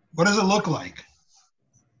 What does it look like?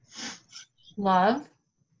 Love.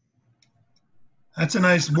 That's a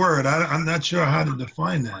nice word. I'm not sure how to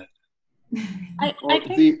define that. I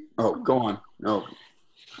think go on. No.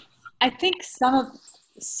 I think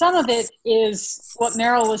some of it is what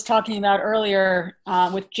Meryl was talking about earlier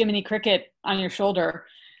with Jiminy Cricket on your shoulder.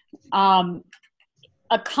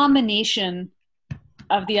 A combination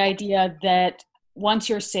of the idea that once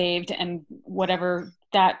you're saved, and whatever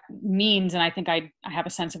that means, and I think I have a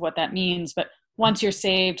sense of what that means, but once you're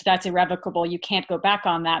saved, that's irrevocable. You can't go back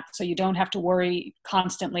on that. So you don't have to worry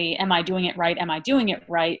constantly, am I doing it right? Am I doing it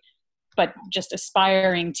right? But just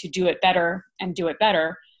aspiring to do it better and do it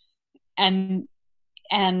better. And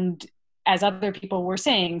as other people were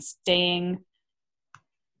saying, staying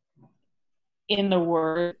in the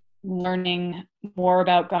Word, learning more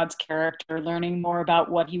about God's character, learning more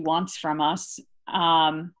about what he wants from us.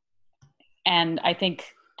 And I think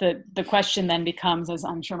the question then becomes, as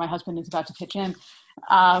I'm sure my husband is about to pitch in,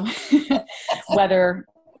 whether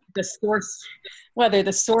the source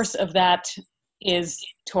of that is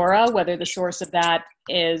Torah, whether the source of that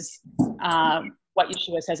is what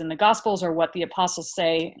Yeshua says in the Gospels or what the apostles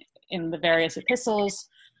say in the various epistles.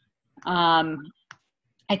 I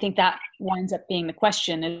think that winds up being the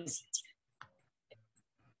question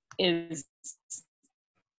is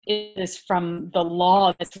from the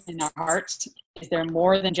law that's in our hearts? Is there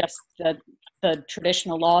more than just the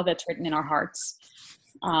traditional law that's written in our hearts?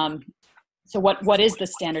 So what is the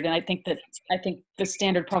standard? And I think the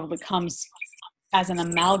standard probably comes as an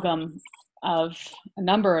amalgam of a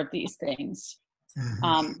number of these things.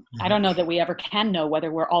 I don't know that we ever can know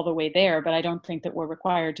whether we're all the way there, but I don't think that we're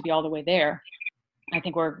required to be all the way there. I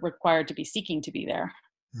think we're required to be seeking to be there.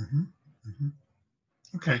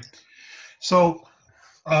 Okay. So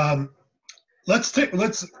that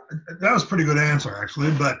was a pretty good answer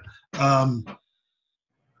actually, but I'm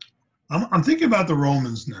thinking about the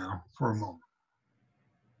Romans now for a moment.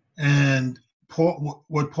 And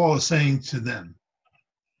what Paul is saying to them.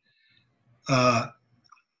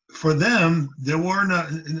 For them, there were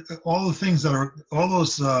not all the things that are all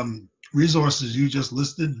those resources you just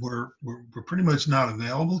listed were pretty much not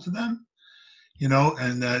available to them,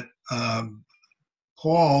 and that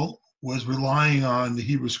Paul was relying on the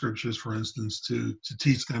Hebrew scriptures, for instance, to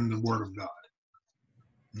teach them the Word of God.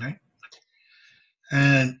 Right?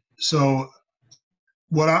 And so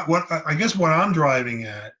what I guess what I'm driving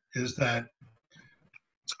at is that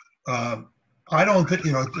I don't think,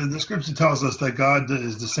 the scripture tells us that God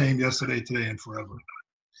is the same yesterday, today, and forever.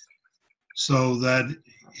 So that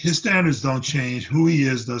his standards don't change. Who he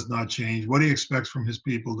is does not change. What he expects from his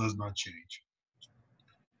people does not change.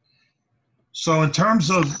 So in terms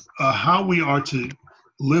of how we are to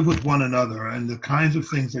live with one another and the kinds of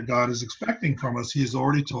things that God is expecting from us, he has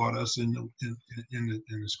already taught us in the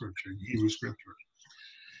scripture, in Hebrew scripture.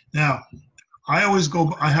 Now, I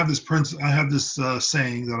have this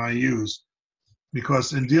saying that I use,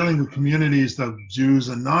 because in dealing with communities of Jews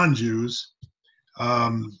and non-Jews,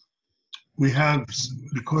 we have,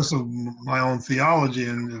 because of my own theology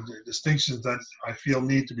and the distinctions that I feel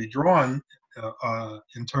need to be drawn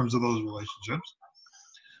in terms of those relationships,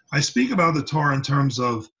 I speak about the Torah in terms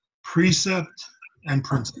of precept and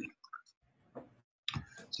principle.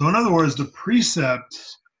 So in other words, the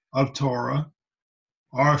precepts of Torah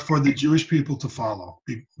are for the Jewish people to follow.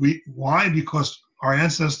 Why? Because our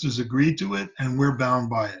ancestors agreed to it and we're bound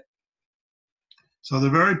by it. So the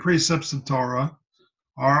very precepts of Torah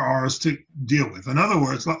are ours to deal with. In other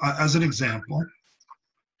words, as an example,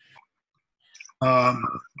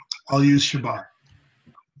 I'll use Shabbat.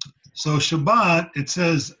 So Shabbat, it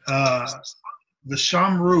says,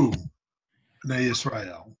 V'shamru b'nei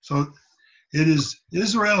Yisrael. So it is,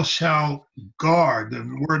 Israel shall guard,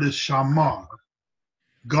 the word is shamar,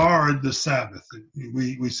 guard the Sabbath.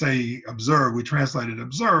 We say observe, we translate it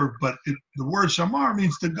observe, but the word shamar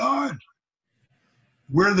means to guard.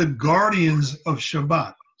 We're the guardians of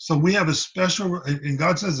Shabbat. So we have a special, and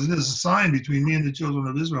God says it is a sign between me and the children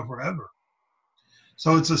of Israel forever.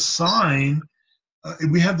 So it's a sign.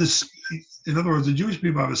 We have this, in other words, the Jewish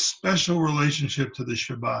people have a special relationship to the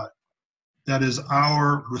Shabbat. That is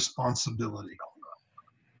our responsibility.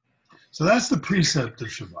 So that's the precept of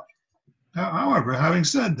Shabbat. However, having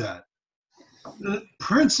said that, the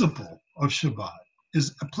principle of Shabbat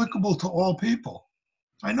is applicable to all people.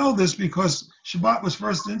 I know this because Shabbat was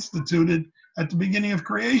first instituted at the beginning of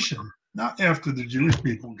creation, not after the Jewish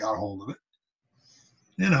people got hold of it.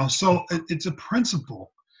 So it's a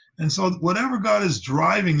principle. And so whatever God is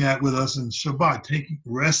driving at with us in Shabbat,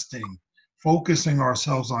 resting, focusing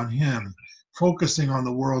ourselves on Him, focusing on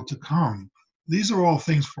the world to come, these are all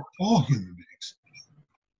things for all human beings,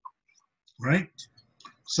 right?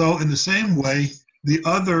 So in the same way, the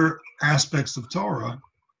other aspects of Torah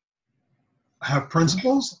have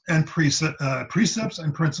principles and precepts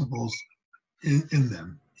and principles in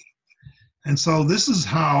them. And so this is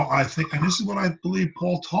how I think, and this is what I believe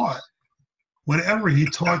Paul taught whenever he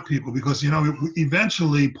taught people, because,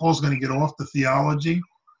 eventually Paul's going to get off the theology,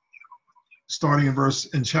 starting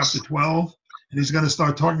in chapter 12, and he's going to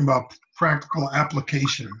start talking about practical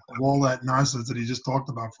application of all that nonsense that he just talked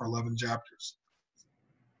about for 11 chapters.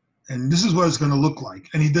 And this is what it's going to look like.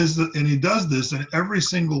 And he does this in every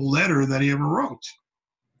single letter that he ever wrote.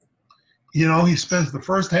 He spends the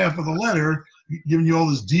first half of the letter giving you all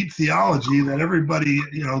this deep theology that everybody,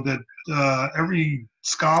 every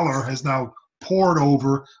scholar has now pored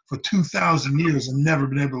over for 2,000 years and never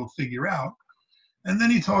been able to figure out. And then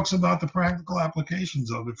he talks about the practical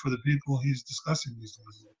applications of it for the people he's discussing these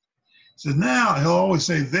things with. He says, now, he'll always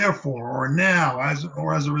say, therefore, or now, as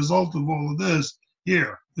a result of all of this,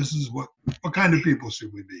 here, this is what kind of people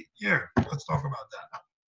should we be? Here, let's talk about that.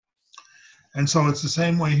 And so it's the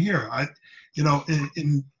same way here. There's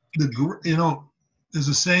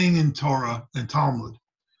a saying in Torah and Talmud.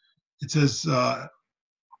 It says,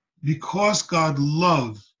 because God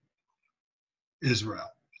loved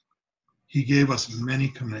Israel, He gave us many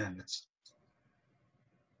commandments.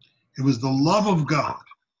 It was the love of God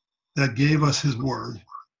that gave us His word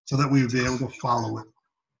so that we would be able to follow it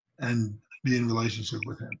and be in relationship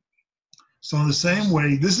with Him. So in the same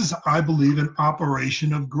way, this is, I believe, an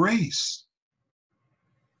operation of grace.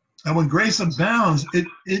 And when grace abounds, it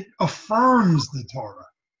affirms the Torah.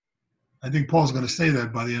 I think Paul's going to say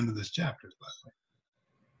that by the end of this chapter, by the way.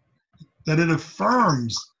 That it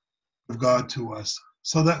affirms God to us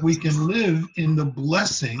so that we can live in the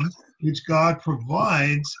blessing which God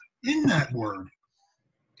provides in that word.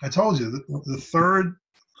 I told you that the third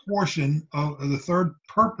portion of the third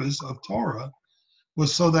purpose of Torah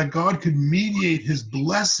was so that God could mediate His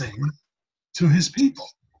blessing to His people.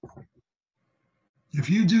 If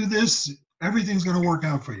you do this, everything's going to work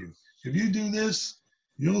out for you. If you do this,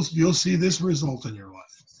 you'll see this result in your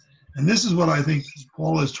life. And this is what I think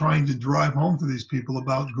Paul is trying to drive home to these people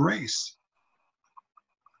about grace.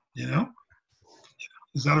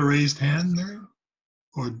 Is that a raised hand there?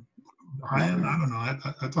 Or hand? I don't know. I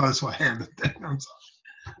thought I saw a hand there. I'm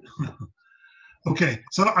sorry. Okay,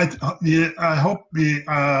 so I hope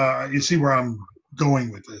you see where I'm going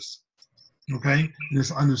with this. Okay,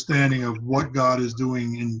 this understanding of what God is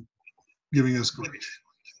doing in giving us grace.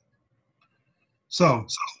 So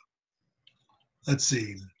let's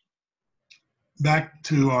see. Back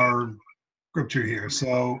to our scripture here.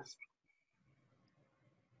 So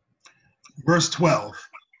verse 12,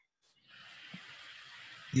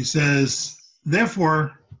 he says,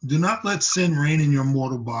 therefore, do not let sin reign in your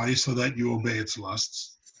mortal body so that you obey its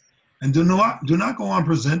lusts. And do not go on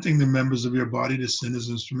presenting the members of your body to sin as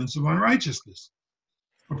instruments of unrighteousness,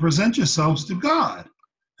 but present yourselves to God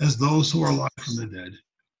as those who are alive from the dead,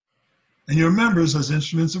 and your members as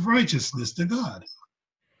instruments of righteousness to God.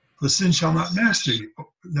 For sin shall not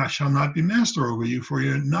be master over you, for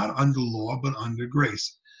you're not under law, but under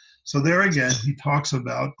grace. So there again, he talks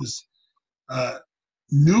about this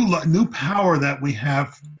new power that we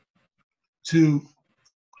have to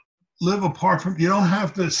live apart from. You don't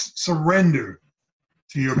have to surrender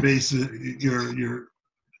to your your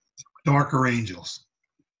darker angels.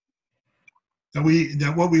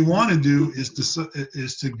 That what we want to do is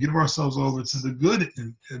to give ourselves over to the good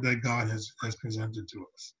that God has presented to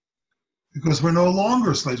us, because we're no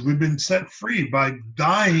longer slaves. We've been set free by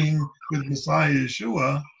dying with Messiah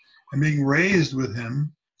Yeshua and being raised with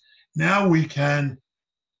Him. Now we can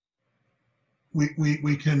live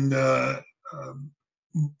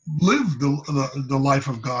the life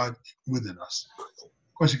of God within us.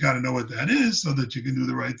 Of course, you got to know what that is so that you can do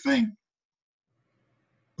the right thing.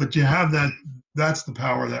 But you have that. That's the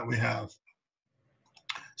power that we have.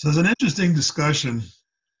 So there's an interesting discussion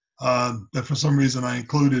that for some reason I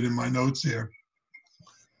included in my notes here.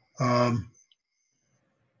 When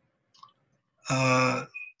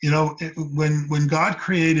God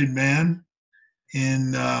created man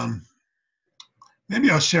in, maybe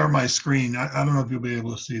I'll share my screen. I don't know if you'll be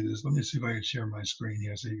able to see this. Let me see if I can share my screen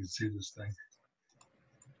here so you can see this thing.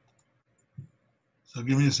 So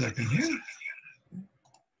give me a second here.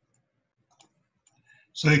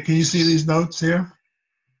 So can you see these notes here?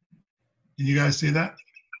 Can you guys see that?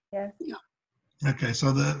 Yes. Okay,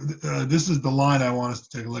 so this is the line I want us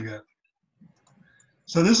to take a look at.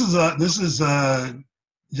 So this is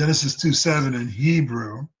Genesis 2:7 in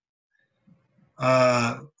Hebrew.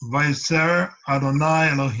 Vayitzer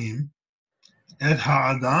Adonai Elohim et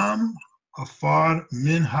ha'adam afar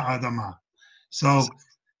min ha'adamah. So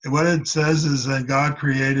what it says is that God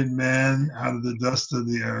created man out of the dust of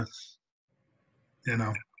the earth.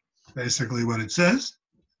 Basically what it says.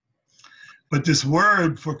 But this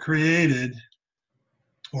word for created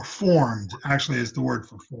or formed, actually is the word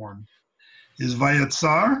for formed, is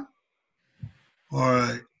vayatzar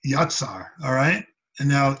or yatzar, all right? And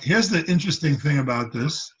now here's the interesting thing about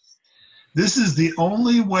this. This is the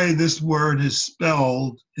only way this word is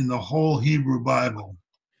spelled in the whole Hebrew Bible.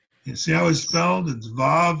 You see how it's spelled? It's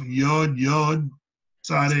Vav, Yod, Yod,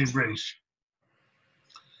 Tzadeh, Resh.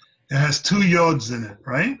 It has two Yods in it,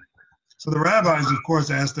 right? So the rabbis, of course,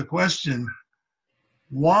 asked the question,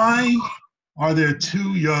 why are there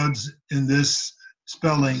two Yods in this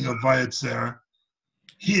spelling of Vayetzer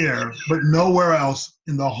here, but nowhere else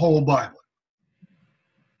in the whole Bible?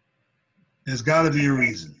 There's got to be a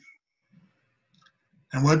reason.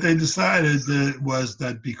 And what they decided was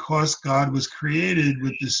that because God was created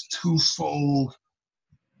with these twofold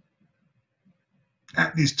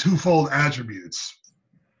attributes,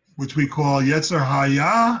 which we call Yetzer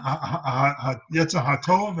Haya, Yetzer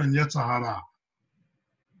Hatov, and Yetzer Hara.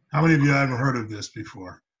 How many of you have ever heard of this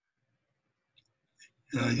before?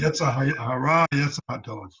 Yetzer Hara, Yetzer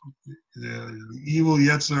Hatov, the evil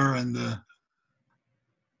Yetzer and the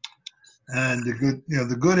good,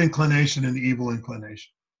 the good inclination and the evil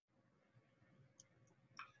inclination.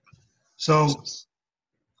 So,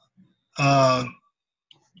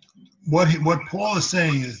 what Paul is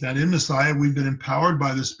saying is that in Messiah we've been empowered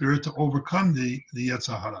by the Spirit to overcome the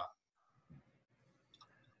Yetzer Hara.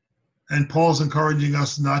 And Paul's encouraging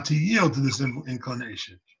us not to yield to this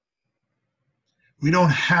inclination. We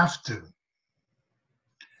don't have to.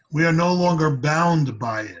 We are no longer bound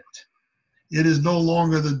by it. It is no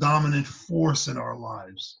longer the dominant force in our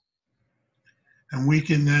lives. And we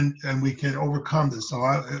can overcome this. So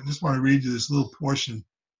I just want to read you this little portion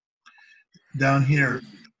down here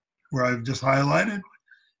where I've just highlighted.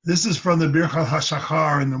 This is from the Birchat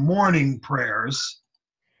HaShachar in the morning prayers.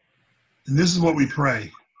 And this is what we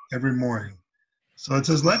pray every morning. So it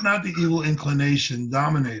says, let not the evil inclination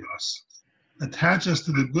dominate us. Attach us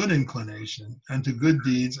to the good inclination and to good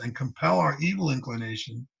deeds, and compel our evil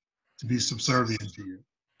inclination to be subservient to you.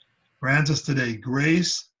 Grant us today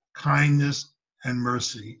grace, kindness, and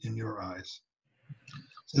mercy in your eyes.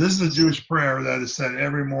 So this is a Jewish prayer that is said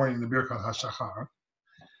every morning in the Birchat HaShachar,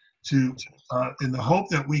 in the hope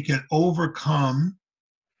that we can overcome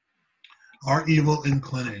our evil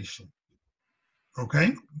inclination.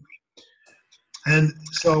 Okay? And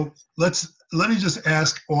so let me just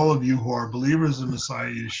ask all of you who are believers in Messiah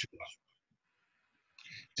Yeshua,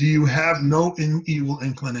 do you have no evil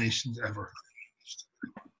inclinations ever?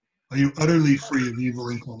 Are you utterly free of evil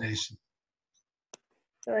inclination?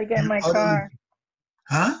 So I get in my car.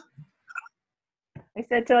 Huh? I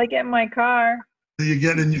said till I get in my car. You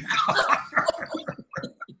get in your car.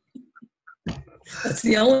 That's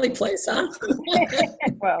the only place, huh?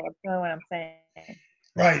 Well, that's not what I'm saying.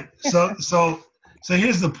 Right. So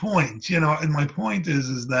here's the point, and my point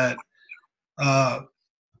is that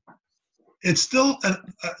it's still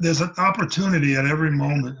there's an opportunity at every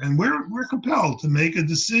moment, and we're compelled to make a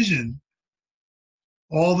decision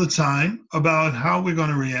all the time about how we're going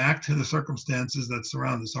to react to the circumstances that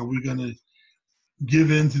surround us. Are we going to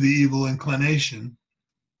give in to the evil inclination,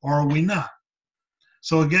 or are we not?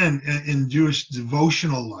 So again, in Jewish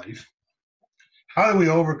devotional life, how do we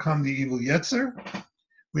overcome the evil Yetzer?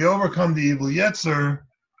 We overcome the evil Yetzer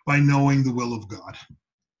by knowing the will of God,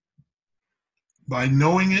 by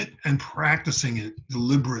knowing it and practicing it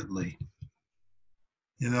deliberately.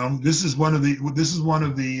 This is one of the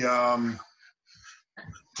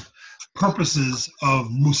purposes of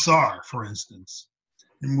Musar, for instance.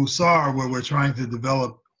 In Musar, where we're trying to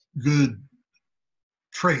develop good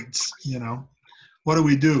traits, what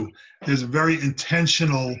do? There's a very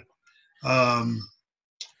intentional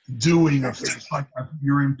doing of things. Like if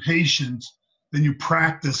you're impatient, then you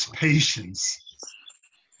practice patience.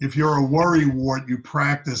 If you're a worrywart, you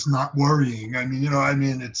practice not worrying.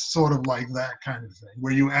 It's sort of like that kind of thing,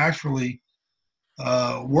 where you actually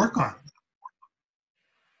work on it.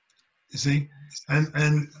 You see,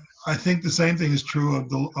 and I think the same thing is true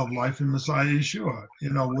of life in Messiah Yeshua.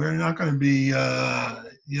 We're not going to be,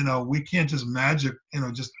 we can't just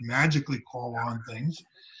magically call on things.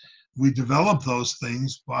 We develop those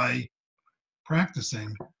things by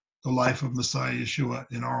practicing the life of Messiah Yeshua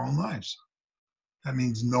in our own lives. That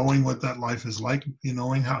means knowing what that life is like,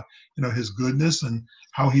 knowing how, his goodness and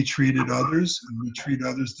how he treated others, and we treat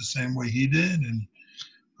others the same way he did. And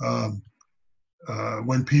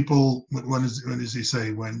when does he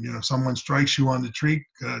say? When, someone strikes you on the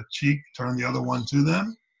cheek, turn the other one to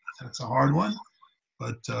them. That's a hard one.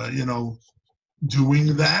 But,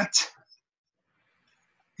 doing that,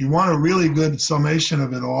 you want a really good summation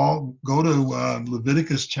of it all, go to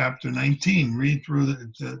Leviticus chapter 19. Read through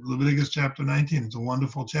the Leviticus chapter 19. It's a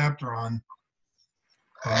wonderful chapter on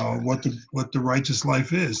what the righteous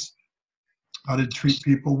life is, how to treat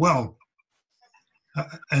people well.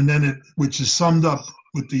 And then which is summed up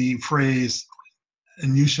with the phrase,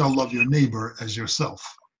 and you shall love your neighbor as yourself.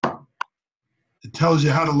 It tells you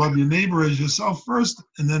how to love your neighbor as yourself first,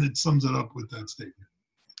 and then it sums it up with that statement.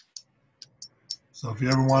 So if you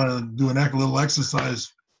ever want to do a little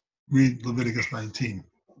exercise, read Leviticus 19.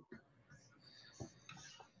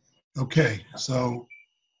 Okay, so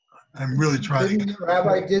I'm really trying.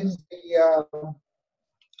 Rabbi, didn't the...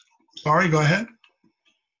 Sorry, go ahead.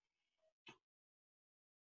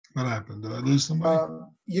 What happened? Did I lose somebody?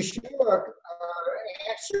 Yeshua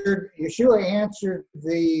answered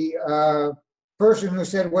the person who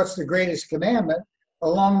said, "What's the greatest commandment?"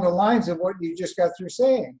 along the lines of what you just got through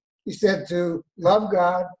saying. He said to love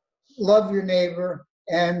God, love your neighbor,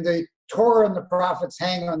 and the Torah and the prophets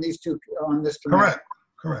hang on this commandment.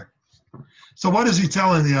 Correct. So what is he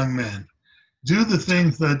telling the young man? Do the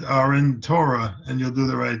things that are in Torah, and you'll do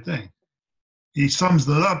the right thing. He sums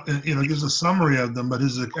it up and gives a summary of them, but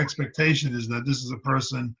his expectation is that this is a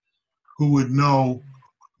person who would know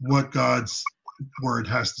what God's word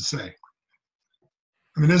has to say.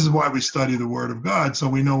 This is why we study the word of God, so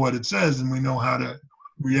we know what it says and we know how to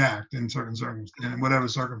react in certain circumstances, in whatever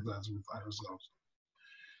circumstance we find ourselves.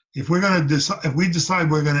 If we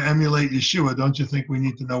decide we're going to emulate Yeshua, don't you think we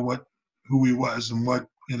need to know who he was and what,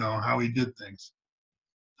 how he did things,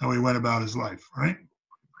 how he went about his life, right?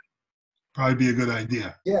 Probably be a good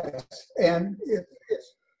idea. Yes, and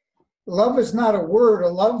love is not a word. A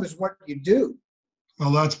love is what you do.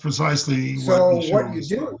 Well, that's precisely what you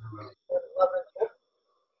do.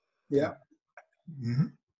 Yeah. Mm-hmm.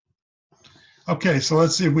 Okay, so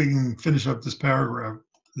let's see if we can finish up this paragraph,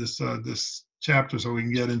 this chapter, so we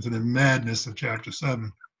can get into the madness of chapter 7.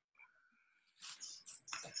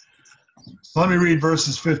 So let me read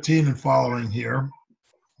verses 15 and following here.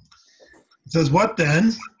 It says, "What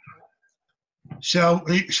then? Shall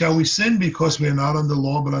we sin because we are not under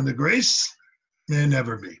law but under grace? May it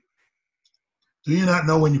never be. Do you not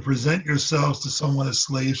know when you present yourselves to someone as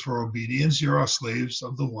slaves for obedience, you are slaves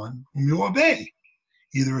of the one whom you obey,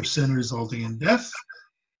 either of sin resulting in death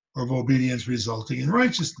or of obedience resulting in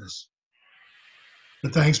righteousness?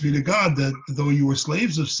 But thanks be to God that though you were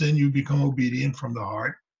slaves of sin, you become obedient from the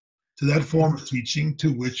heart to that form of teaching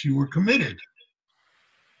to which you were committed.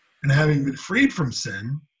 And having been freed from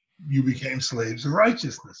sin, you became slaves of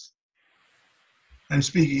righteousness." I'm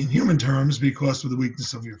speaking in human terms because of the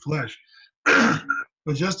weakness of your flesh.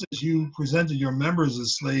 But just as you presented your members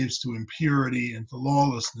as slaves to impurity and to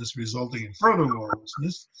lawlessness, resulting in further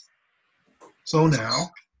lawlessness, so now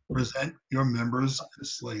present your members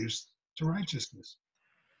as slaves to righteousness,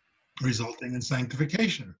 resulting in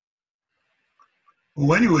sanctification.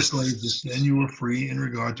 When you were slaves to sin, you were free in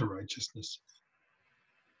regard to righteousness.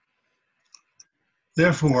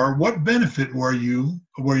 Therefore, what benefit were you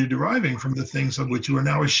deriving from the things of which you are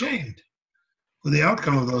now ashamed? For the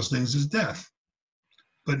outcome of those things is death.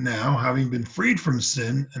 But now, having been freed from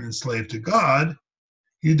sin and enslaved to God,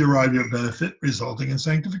 you derive your benefit, resulting in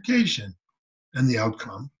sanctification, and the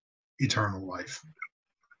outcome, eternal life.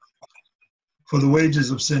 For the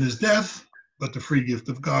wages of sin is death, but the free gift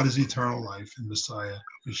of God is eternal life in Messiah,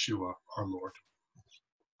 Yeshua, our Lord.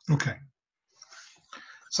 Okay.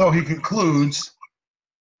 So he concludes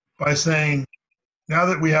by saying, now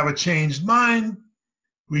that we have a changed mind,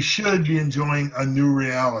 we should be enjoying a new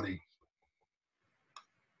reality.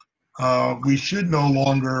 We should no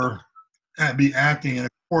longer be acting in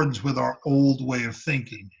accordance with our old way of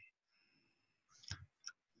thinking.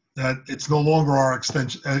 That it's no longer our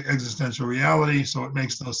existential reality, so it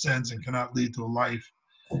makes no sense and cannot lead to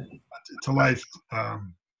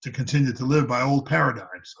to continue to live by old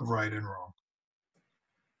paradigms of right and wrong.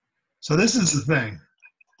 So this is the thing.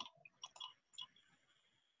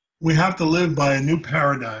 We have to live by a new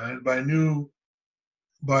paradigm, by a new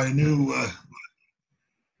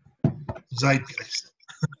zeitgeist.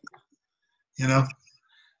 You know,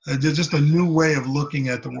 there's just a new way of looking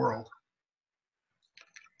at the world.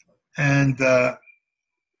 And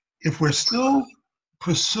if we're still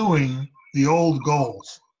pursuing the old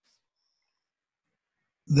goals,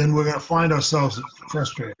 then we're going to find ourselves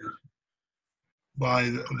frustrated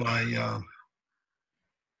with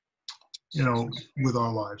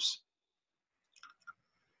our lives.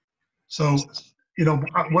 So,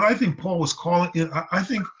 what I think Paul was calling, I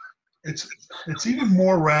think it's even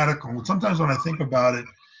more radical. Sometimes when I think about it,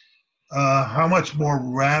 how much more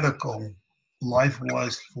radical life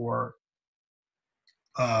was for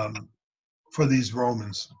these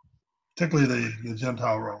Romans, particularly the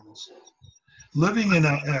Gentile Romans, living in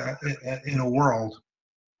a world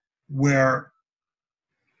where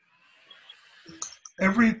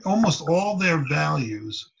almost all their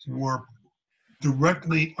values were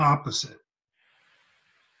directly opposite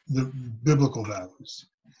the biblical values.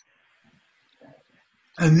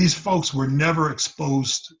 And these folks were never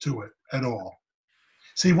exposed to it at all.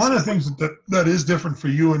 See, one of the things that is different for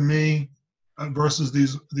you and me versus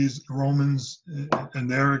these Romans and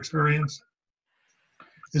their experience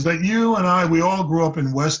is that you and I, we all grew up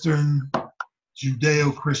in Western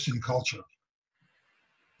Judeo-Christian culture,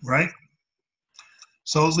 right?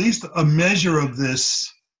 So at least a measure of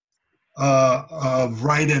this of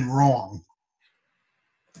right and wrong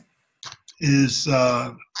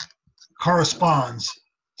corresponds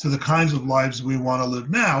to the kinds of lives we want to live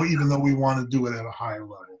now, even though we want to do it at a higher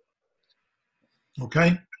level.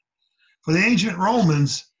 Okay? For the ancient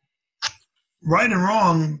Romans, right and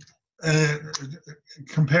wrong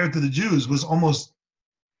compared to the Jews was almost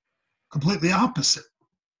completely opposite.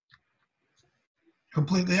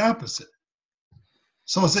 Completely opposite.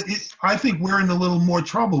 So I think we're in a little more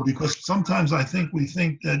trouble because sometimes we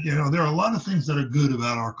think that, there are a lot of things that are good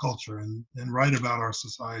about our culture and right about our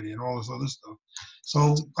society and all this other stuff.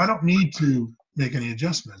 So I don't need to make any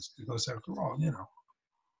adjustments because after all,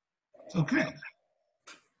 it's okay.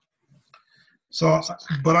 So,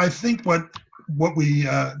 but I think what we,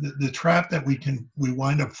 the trap that we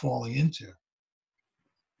wind up falling into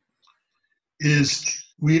is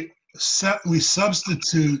we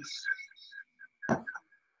substitute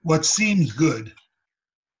what seems good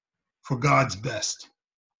for God's best.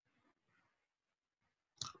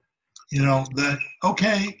 That,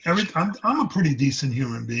 okay, I'm a pretty decent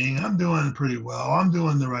human being. I'm doing pretty well. I'm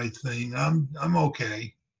doing the right thing. I'm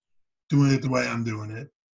okay doing it the way I'm doing it.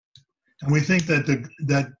 And we think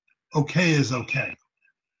that okay is okay,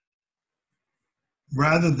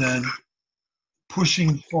 rather than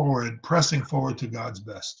pressing forward to God's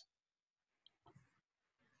best.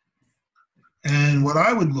 And what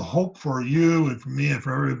I would hope for you and for me and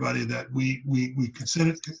for everybody, that we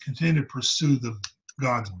continue to pursue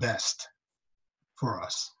God's best for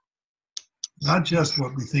us, not just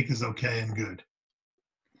what we think is okay and good.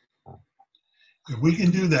 If we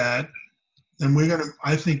can do that, then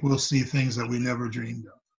I think we'll see things that we never dreamed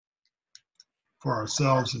of for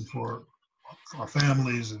ourselves and for our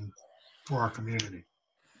families and for our community.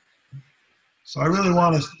 So I really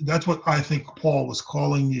that's what I think Paul was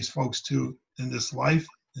calling these folks to in this life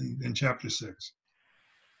in chapter 6.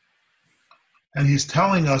 And he's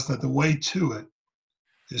telling us that the way to it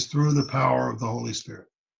is through the power of the Holy Spirit.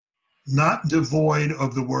 Not devoid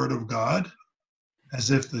of the Word of God, as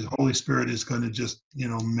if the Holy Spirit is going to just,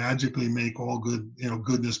 magically make all good,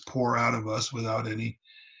 goodness pour out of us without any,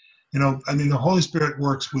 the Holy Spirit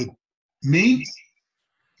works with me,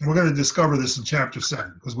 and we're going to discover this in chapter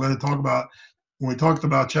 7, because we're going to talk about, when we talked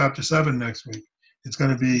about chapter 7 next week, it's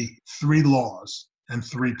going to be 3 laws and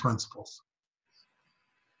 3 principles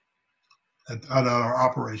that are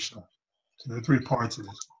operational. So there are 3 parts of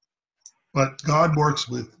this. But God works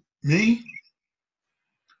with me,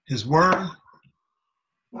 His Word,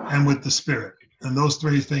 and with the Spirit. And those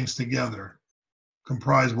 3 things together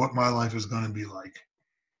comprise what my life is going to be like.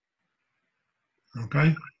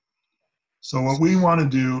 Okay? So what we want to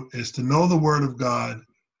do is to know the Word of God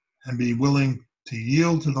and be willing to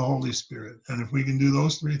yield to the Holy Spirit. And if we can do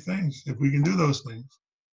those 3 things,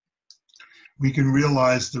 we can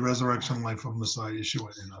realize the resurrection life of Messiah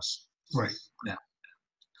Yeshua in us right now.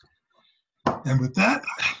 And with that,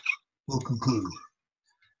 we'll conclude.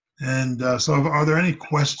 And so are there any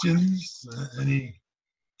questions?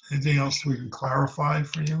 Anything else we can clarify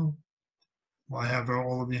for you? Well, I have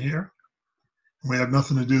all of you here. We have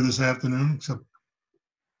nothing to do this afternoon except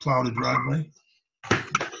plow the driveway.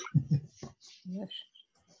 Yes.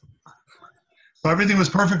 So everything was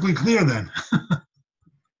perfectly clear then.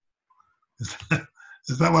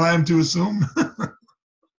 Is that what I am to assume?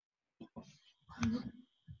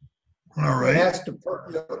 All right. It has to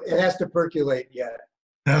percolate yet.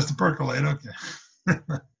 It has to percolate, okay.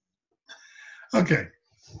 Okay.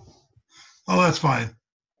 Well, that's fine.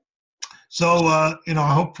 So,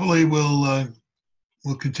 hopefully we'll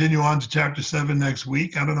continue on to chapter 7 next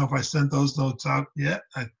week. I don't know if I sent those notes out yet.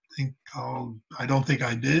 I don't think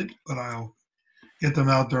I did, but I'll get them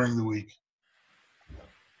out during the week.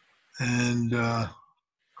 And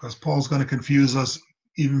because Paul's going to confuse us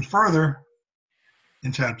even further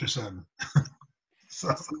in chapter 7.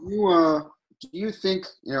 So, do you think,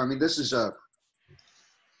 this is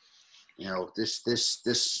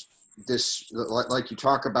this like you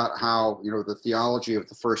talk about how, the theology of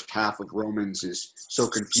the first half of Romans is so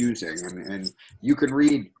confusing, and you can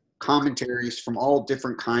read commentaries from all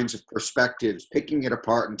different kinds of perspectives, picking it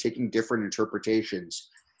apart and taking different interpretations.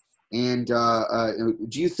 And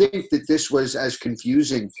do you think that this was as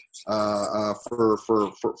confusing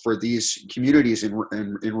for these communities in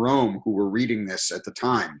Rome who were reading this at the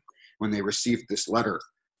time when they received this letter?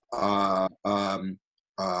 And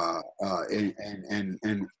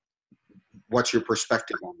what's your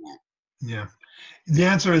perspective on that? Yeah, the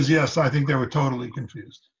answer is yes. I think they were totally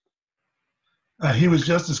confused. He was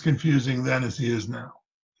just as confusing then as he is now.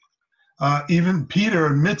 Even Peter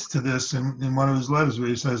admits to this in one of his letters, where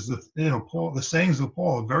he says that the sayings of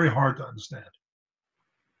Paul are very hard to understand.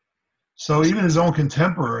 So even his own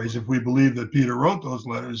contemporaries, if we believe that Peter wrote those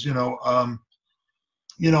letters, had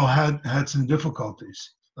some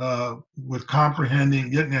difficulties with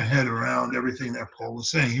comprehending, getting their head around everything that Paul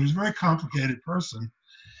was saying. He was a very complicated person,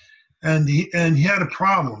 and he had a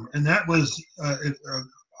problem, and that was,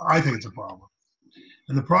 I think it's a problem.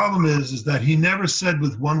 And the problem is that he never said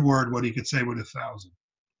with one word what he could say with 1,000.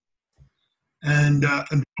 And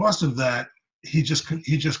because of that, he just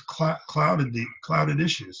clouded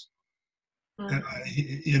issues.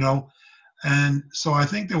 And so I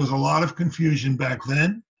think there was a lot of confusion back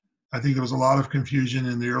then. I think there was a lot of confusion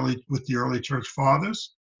with the early church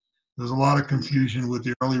fathers. There's a lot of confusion with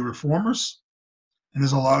the early reformers, and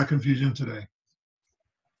there's a lot of confusion today.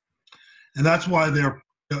 And that's why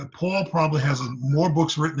Paul probably has more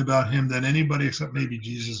books written about him than anybody except maybe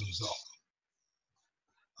Jesus himself.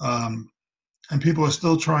 And people are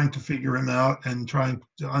still trying to figure him out and trying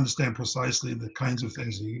to understand precisely the kinds of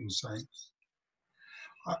things he was saying.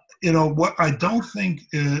 What I don't think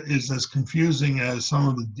is as confusing as some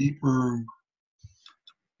of the deeper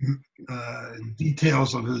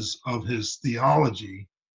details of his theology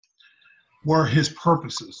were his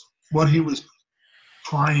purposes, what he was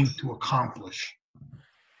trying to accomplish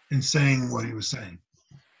in saying what he was saying,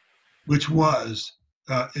 which was,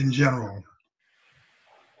 in general,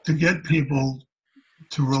 to get people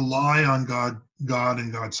to rely on God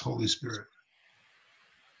and God's Holy Spirit,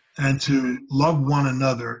 and to love one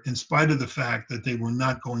another in spite of the fact that they were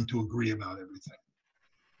not going to agree about everything.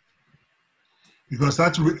 Because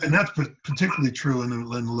that's particularly true in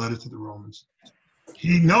the letter to the Romans.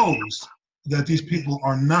 He knows that these people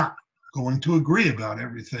are not going to agree about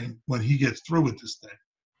everything when he gets through with this thing.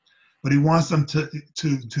 But he wants them to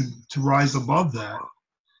rise above that,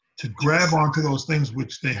 to grab onto those things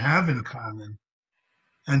which they have in common,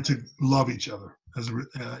 and to love each other,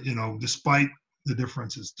 despite the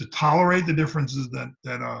differences, to tolerate the differences that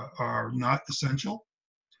are not essential,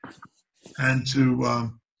 and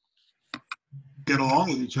to get along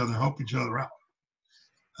with each other, help each other out.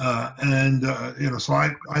 So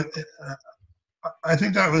I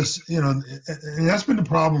think that was, and that's been the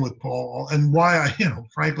problem with Paul, and why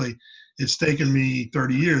frankly, it's taken me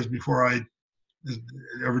 30 years before I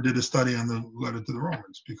ever did a study on the letter to the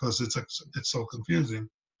Romans, because it's so confusing.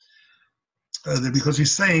 Because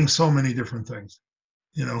he's saying so many different things.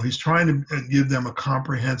 He's trying to give them a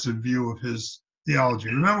comprehensive view of his theology.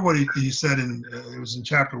 Remember what he said it was in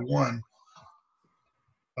chapter 1.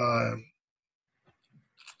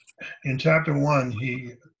 In chapter 1,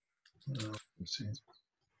 let's see.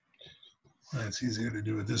 It's easier to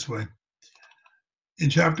do it this way. In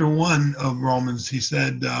chapter 1 of Romans, he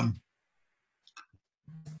said,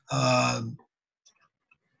 I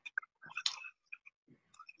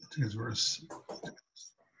think it's verse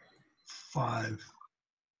 5.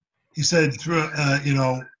 He said,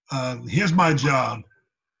 here's my job.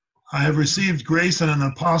 I have received grace and an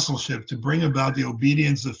apostleship to bring about the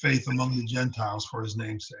obedience of faith among the Gentiles for his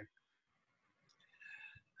name's sake.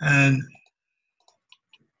 And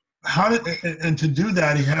to do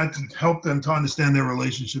that, he had to help them to understand their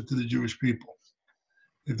relationship to the Jewish people,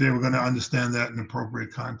 if they were going to understand that in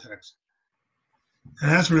appropriate context.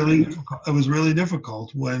 And it was really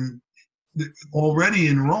difficult when already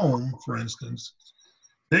in Rome, for instance,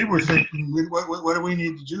 they were thinking, what do we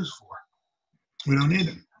need the Jews for? We don't need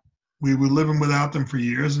them. We were living without them for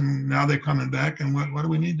years, and now they're coming back, and what do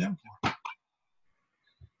we need them for?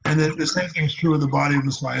 And the same thing is true of the body of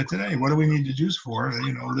Messiah today. What do we need the Jews for?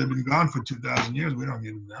 They've been gone for 2,000 years. We don't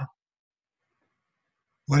need them now.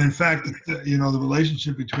 When in fact, the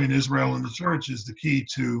relationship between Israel and the church is the key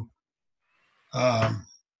to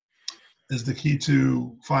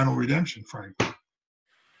final redemption, frankly.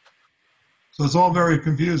 So it's all very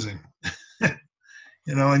confusing,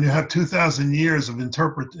 and you have 2,000 years of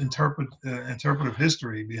interpretive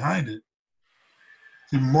history behind it.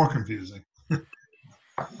 It's even more confusing.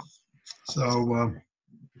 So,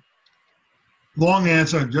 long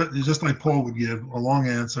answer, just like Paul would give, a long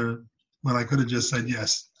answer when I could have just said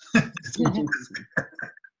yes.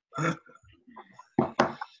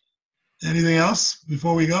 Anything else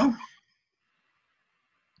before we go?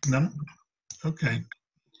 No? Okay.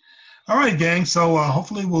 All right, gang. So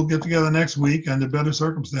hopefully we'll get together next week under better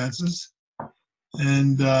circumstances.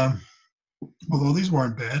 And although these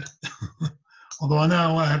weren't bad, although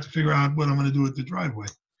now I have to figure out what I'm going to do with the driveway.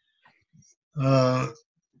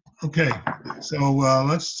 Okay, so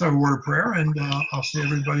let's have a word of prayer, and I'll see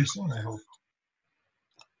everybody soon, I hope.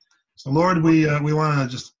 So, Lord, we want to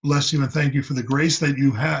just bless you and thank you for the grace that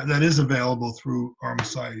you have, that is available through our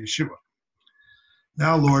Messiah, Yeshua.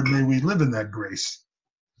 Now, Lord, may we live in that grace,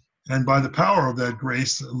 and by the power of that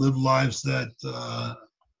grace, live lives that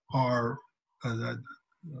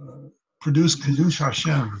produce Kiddush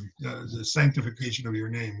Hashem, the sanctification of your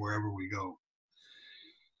name wherever we go.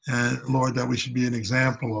 And Lord, that we should be an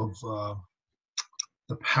example of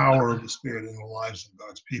the power of the Spirit in the lives of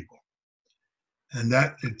God's people. And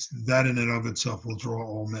that in and of itself will draw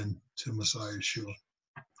all men to Messiah Yeshua.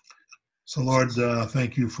 So Lord,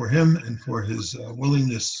 thank you for him and for his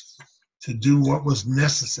willingness to do what was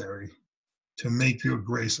necessary to make your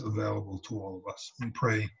grace available to all of us. We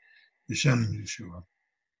pray, B'Shem Yeshua.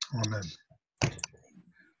 Amen.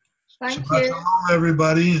 Thank Shabbat you. Shalom,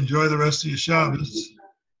 everybody. Enjoy the rest of your Shabbos.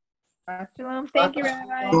 Shabbat Shalom. Thank you,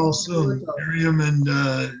 Rabbi. See you all soon. Miriam and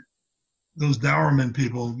those Dowerman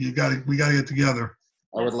people, we got to get together.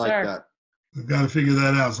 I would Yes, like sir. that. We've got to figure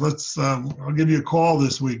that out. So let's. I'll give you a call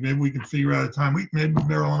this week. Maybe we can figure out a time. Maybe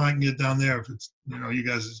Meryl and I can get down there if it's you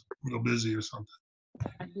guys is real busy or something.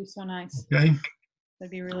 That'd be so nice. Okay.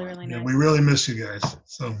 That'd be really, really Yeah, nice. we really miss you guys.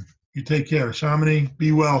 So you take care. Shamini,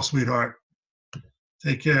 be well, sweetheart.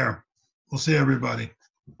 Take care. We'll see everybody.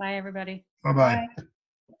 Bye, everybody. Bye-bye. Bye.